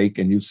a mistake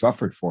and you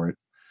suffered for it.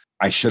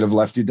 I should have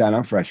left you down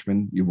on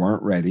freshman. You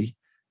weren't ready.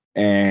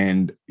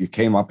 And you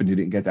came up and you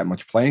didn't get that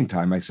much playing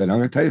time. I said, I'm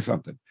going to tell you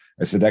something.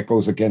 I said, that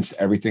goes against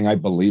everything I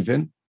believe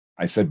in.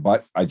 I said,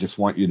 but I just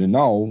want you to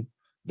know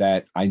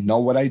that I know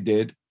what I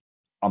did.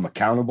 I'm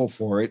accountable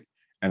for it.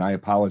 And I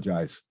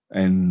apologize.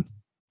 And,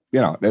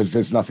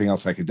 there's nothing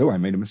else I could do. I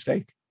made a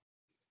mistake.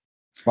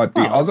 But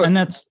and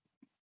that's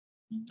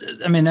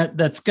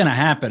going to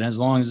happen as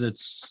long as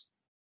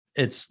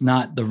it's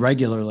not the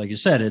regular, like you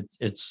said,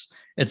 it's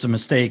a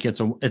mistake. It's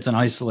an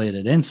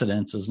isolated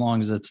incident. As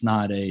long as it's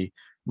not a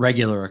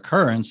regular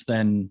occurrence,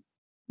 then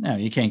no,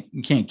 you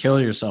can't kill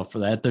yourself for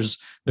that. There's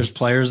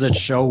players that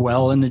show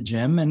well in the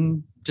gym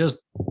and just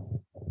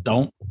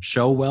don't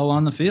show well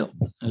on the field.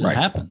 It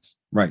happens.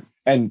 Right.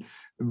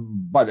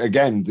 But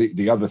again,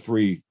 the other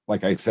 3,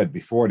 like I said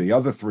before, the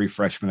other 3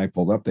 freshmen I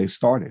pulled up, they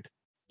started.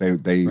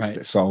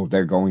 So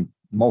they're going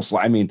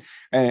mostly.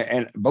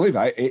 And believe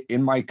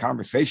in my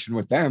conversation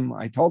with them,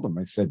 I told them,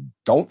 I said,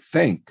 don't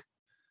think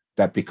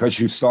that because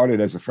you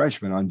started as a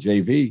freshman on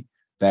JV,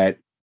 that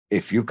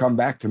if you come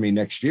back to me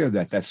next year,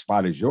 that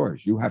spot is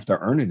yours. You have to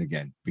earn it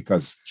again,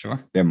 because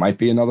there might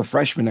be another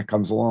freshman that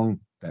comes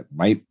along that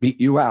might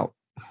beat you out.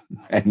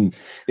 And,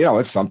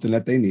 it's something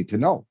that they need to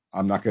know.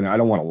 I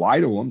don't want to lie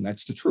to them.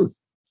 That's the truth.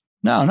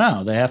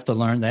 No, they have to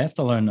learn. They have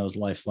to learn those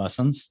life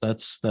lessons.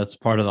 That's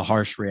part of the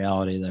harsh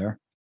reality there.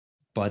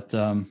 But,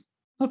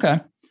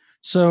 okay.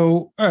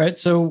 So, all right.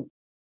 So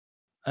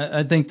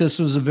I think this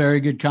was a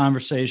very good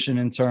conversation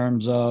in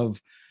terms of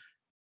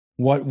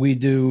what we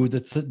do,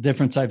 the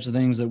different types of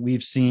things that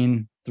we've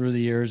seen through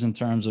the years in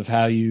terms of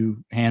how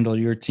you handle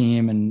your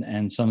team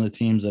and some of the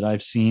teams that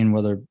I've seen,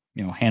 whether,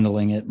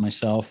 handling it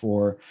myself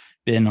or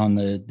been on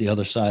the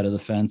other side of the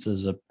fence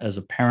as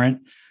a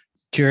parent.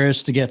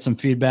 Curious to get some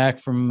feedback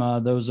from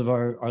those of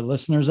our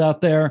listeners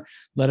out there.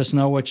 Let us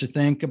know what you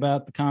think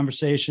about the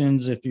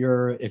conversations. If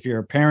you're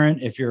a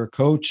parent, if you're a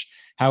coach,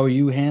 how are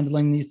you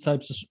handling these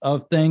types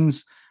of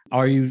things?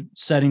 Are you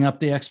setting up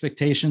the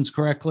expectations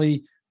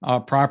correctly,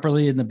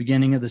 properly in the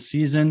beginning of the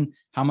season?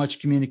 How much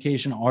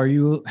communication are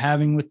you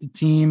having with the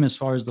team as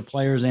far as the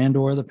players and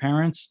or the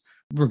parents?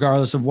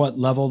 Regardless of what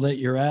level that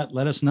you're at,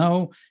 let us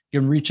know. You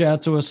can reach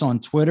out to us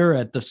on Twitter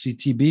at the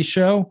CTB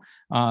Show.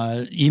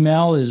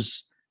 Email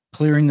is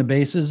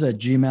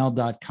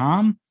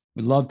clearingthebases@gmail.com.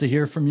 We'd love to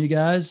hear from you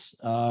guys.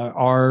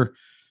 Our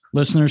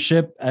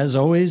listenership, as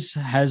always,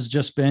 has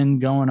just been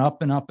going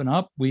up and up and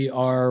up. We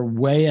are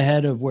way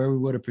ahead of where we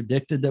would have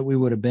predicted that we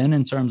would have been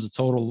in terms of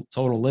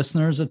total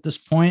listeners at this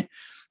point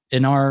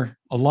in our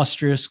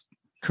illustrious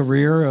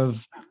career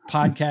of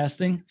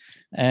podcasting.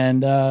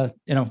 And,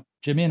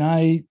 Jimmy and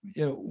I,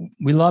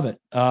 we love it.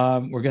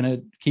 We're going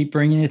to keep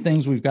bringing you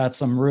things. We've got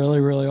some really,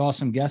 really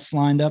awesome guests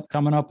lined up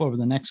coming up over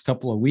the next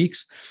couple of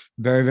weeks.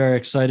 Very, very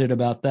excited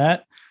about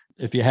that.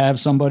 If you have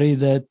somebody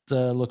that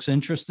looks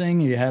interesting,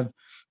 you have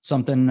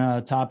something,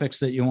 topics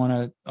that you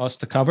want us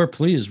to cover,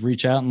 please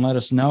reach out and let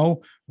us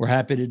know. We're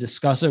happy to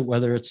discuss it,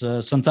 whether it's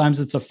sometimes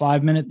it's a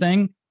 5-minute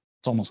thing.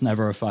 It's almost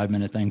never a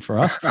 5-minute thing for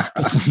us,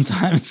 but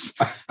sometimes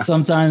it's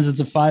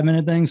a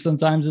 5-minute thing.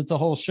 Sometimes it's a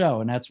whole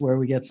show. And that's where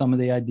we get some of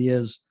the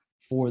ideas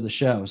for the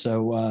show.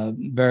 So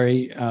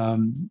very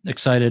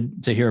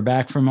excited to hear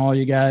back from all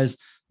you guys.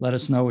 Let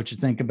us know what you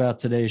think about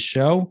today's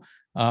show.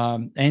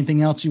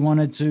 Anything else you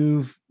wanted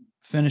to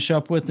finish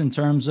up with in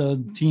terms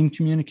of team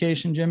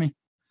communication, Jimmy?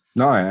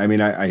 No, I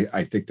mean,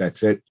 I think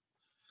that's it.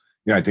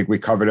 I think we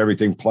covered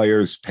everything: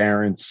 players,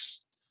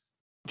 parents,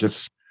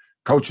 just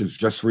coaches.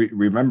 Just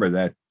remember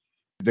that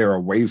there are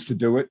ways to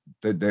do it.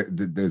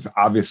 There's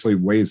obviously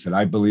ways that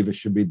I believe it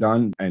should be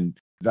done. And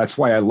that's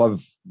why I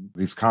love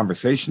these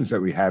conversations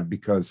that we have,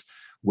 because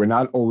we're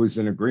not always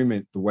in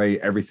agreement the way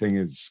everything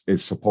is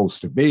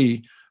supposed to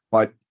be,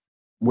 but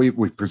we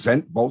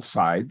present both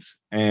sides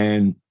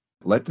and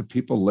let the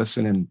people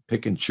listen and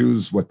pick and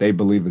choose what they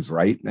believe is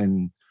right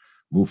and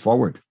move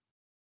forward.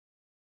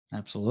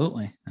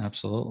 Absolutely.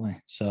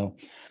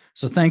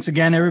 So thanks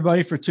again,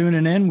 everybody, for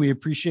tuning in. We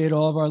appreciate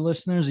all of our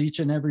listeners each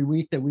and every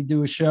week that we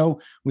do a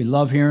show. We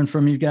love hearing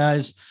from you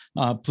guys.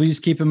 Please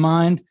keep in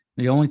mind,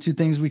 the only two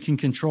things we can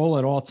control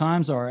at all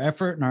times are our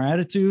effort and our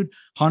attitude.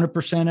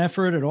 100%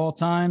 effort at all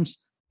times,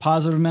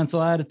 positive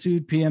mental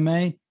attitude,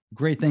 PMA,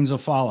 great things will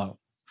follow.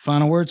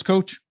 Final words,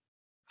 Coach?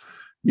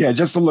 Yeah,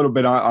 just a little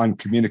bit on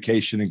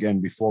communication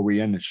again before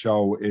we end the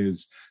show,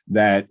 is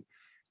that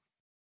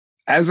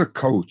as a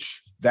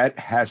coach, that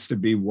has to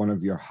be one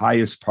of your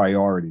highest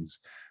priorities.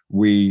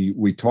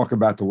 We talk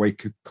about the way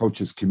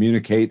coaches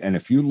communicate. And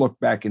if you look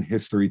back in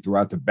history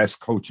throughout the best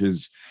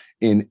coaches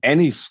in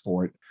any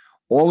sport,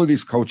 all of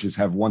these coaches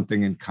have one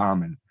thing in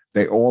common.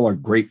 They all are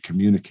great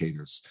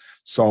communicators.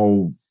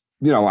 So,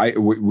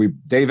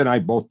 Dave and I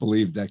both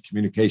believe that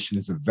communication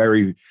is a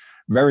very,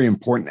 very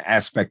important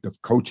aspect of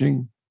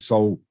coaching.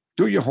 So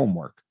do your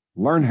homework,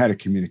 learn how to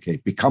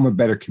communicate, become a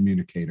better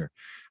communicator.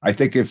 I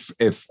think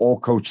if all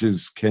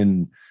coaches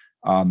can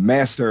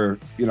master,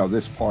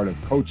 this part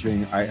of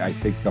coaching, I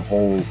think the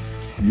whole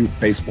youth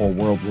baseball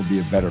world will be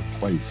a better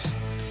place.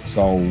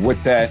 So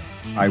with that,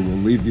 I will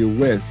leave you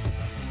with,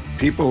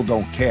 people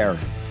don't care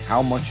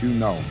how much you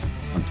know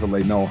until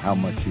they know how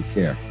much you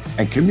care,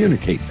 and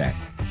communicate that.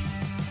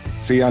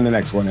 See you on the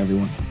next one,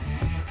 everyone.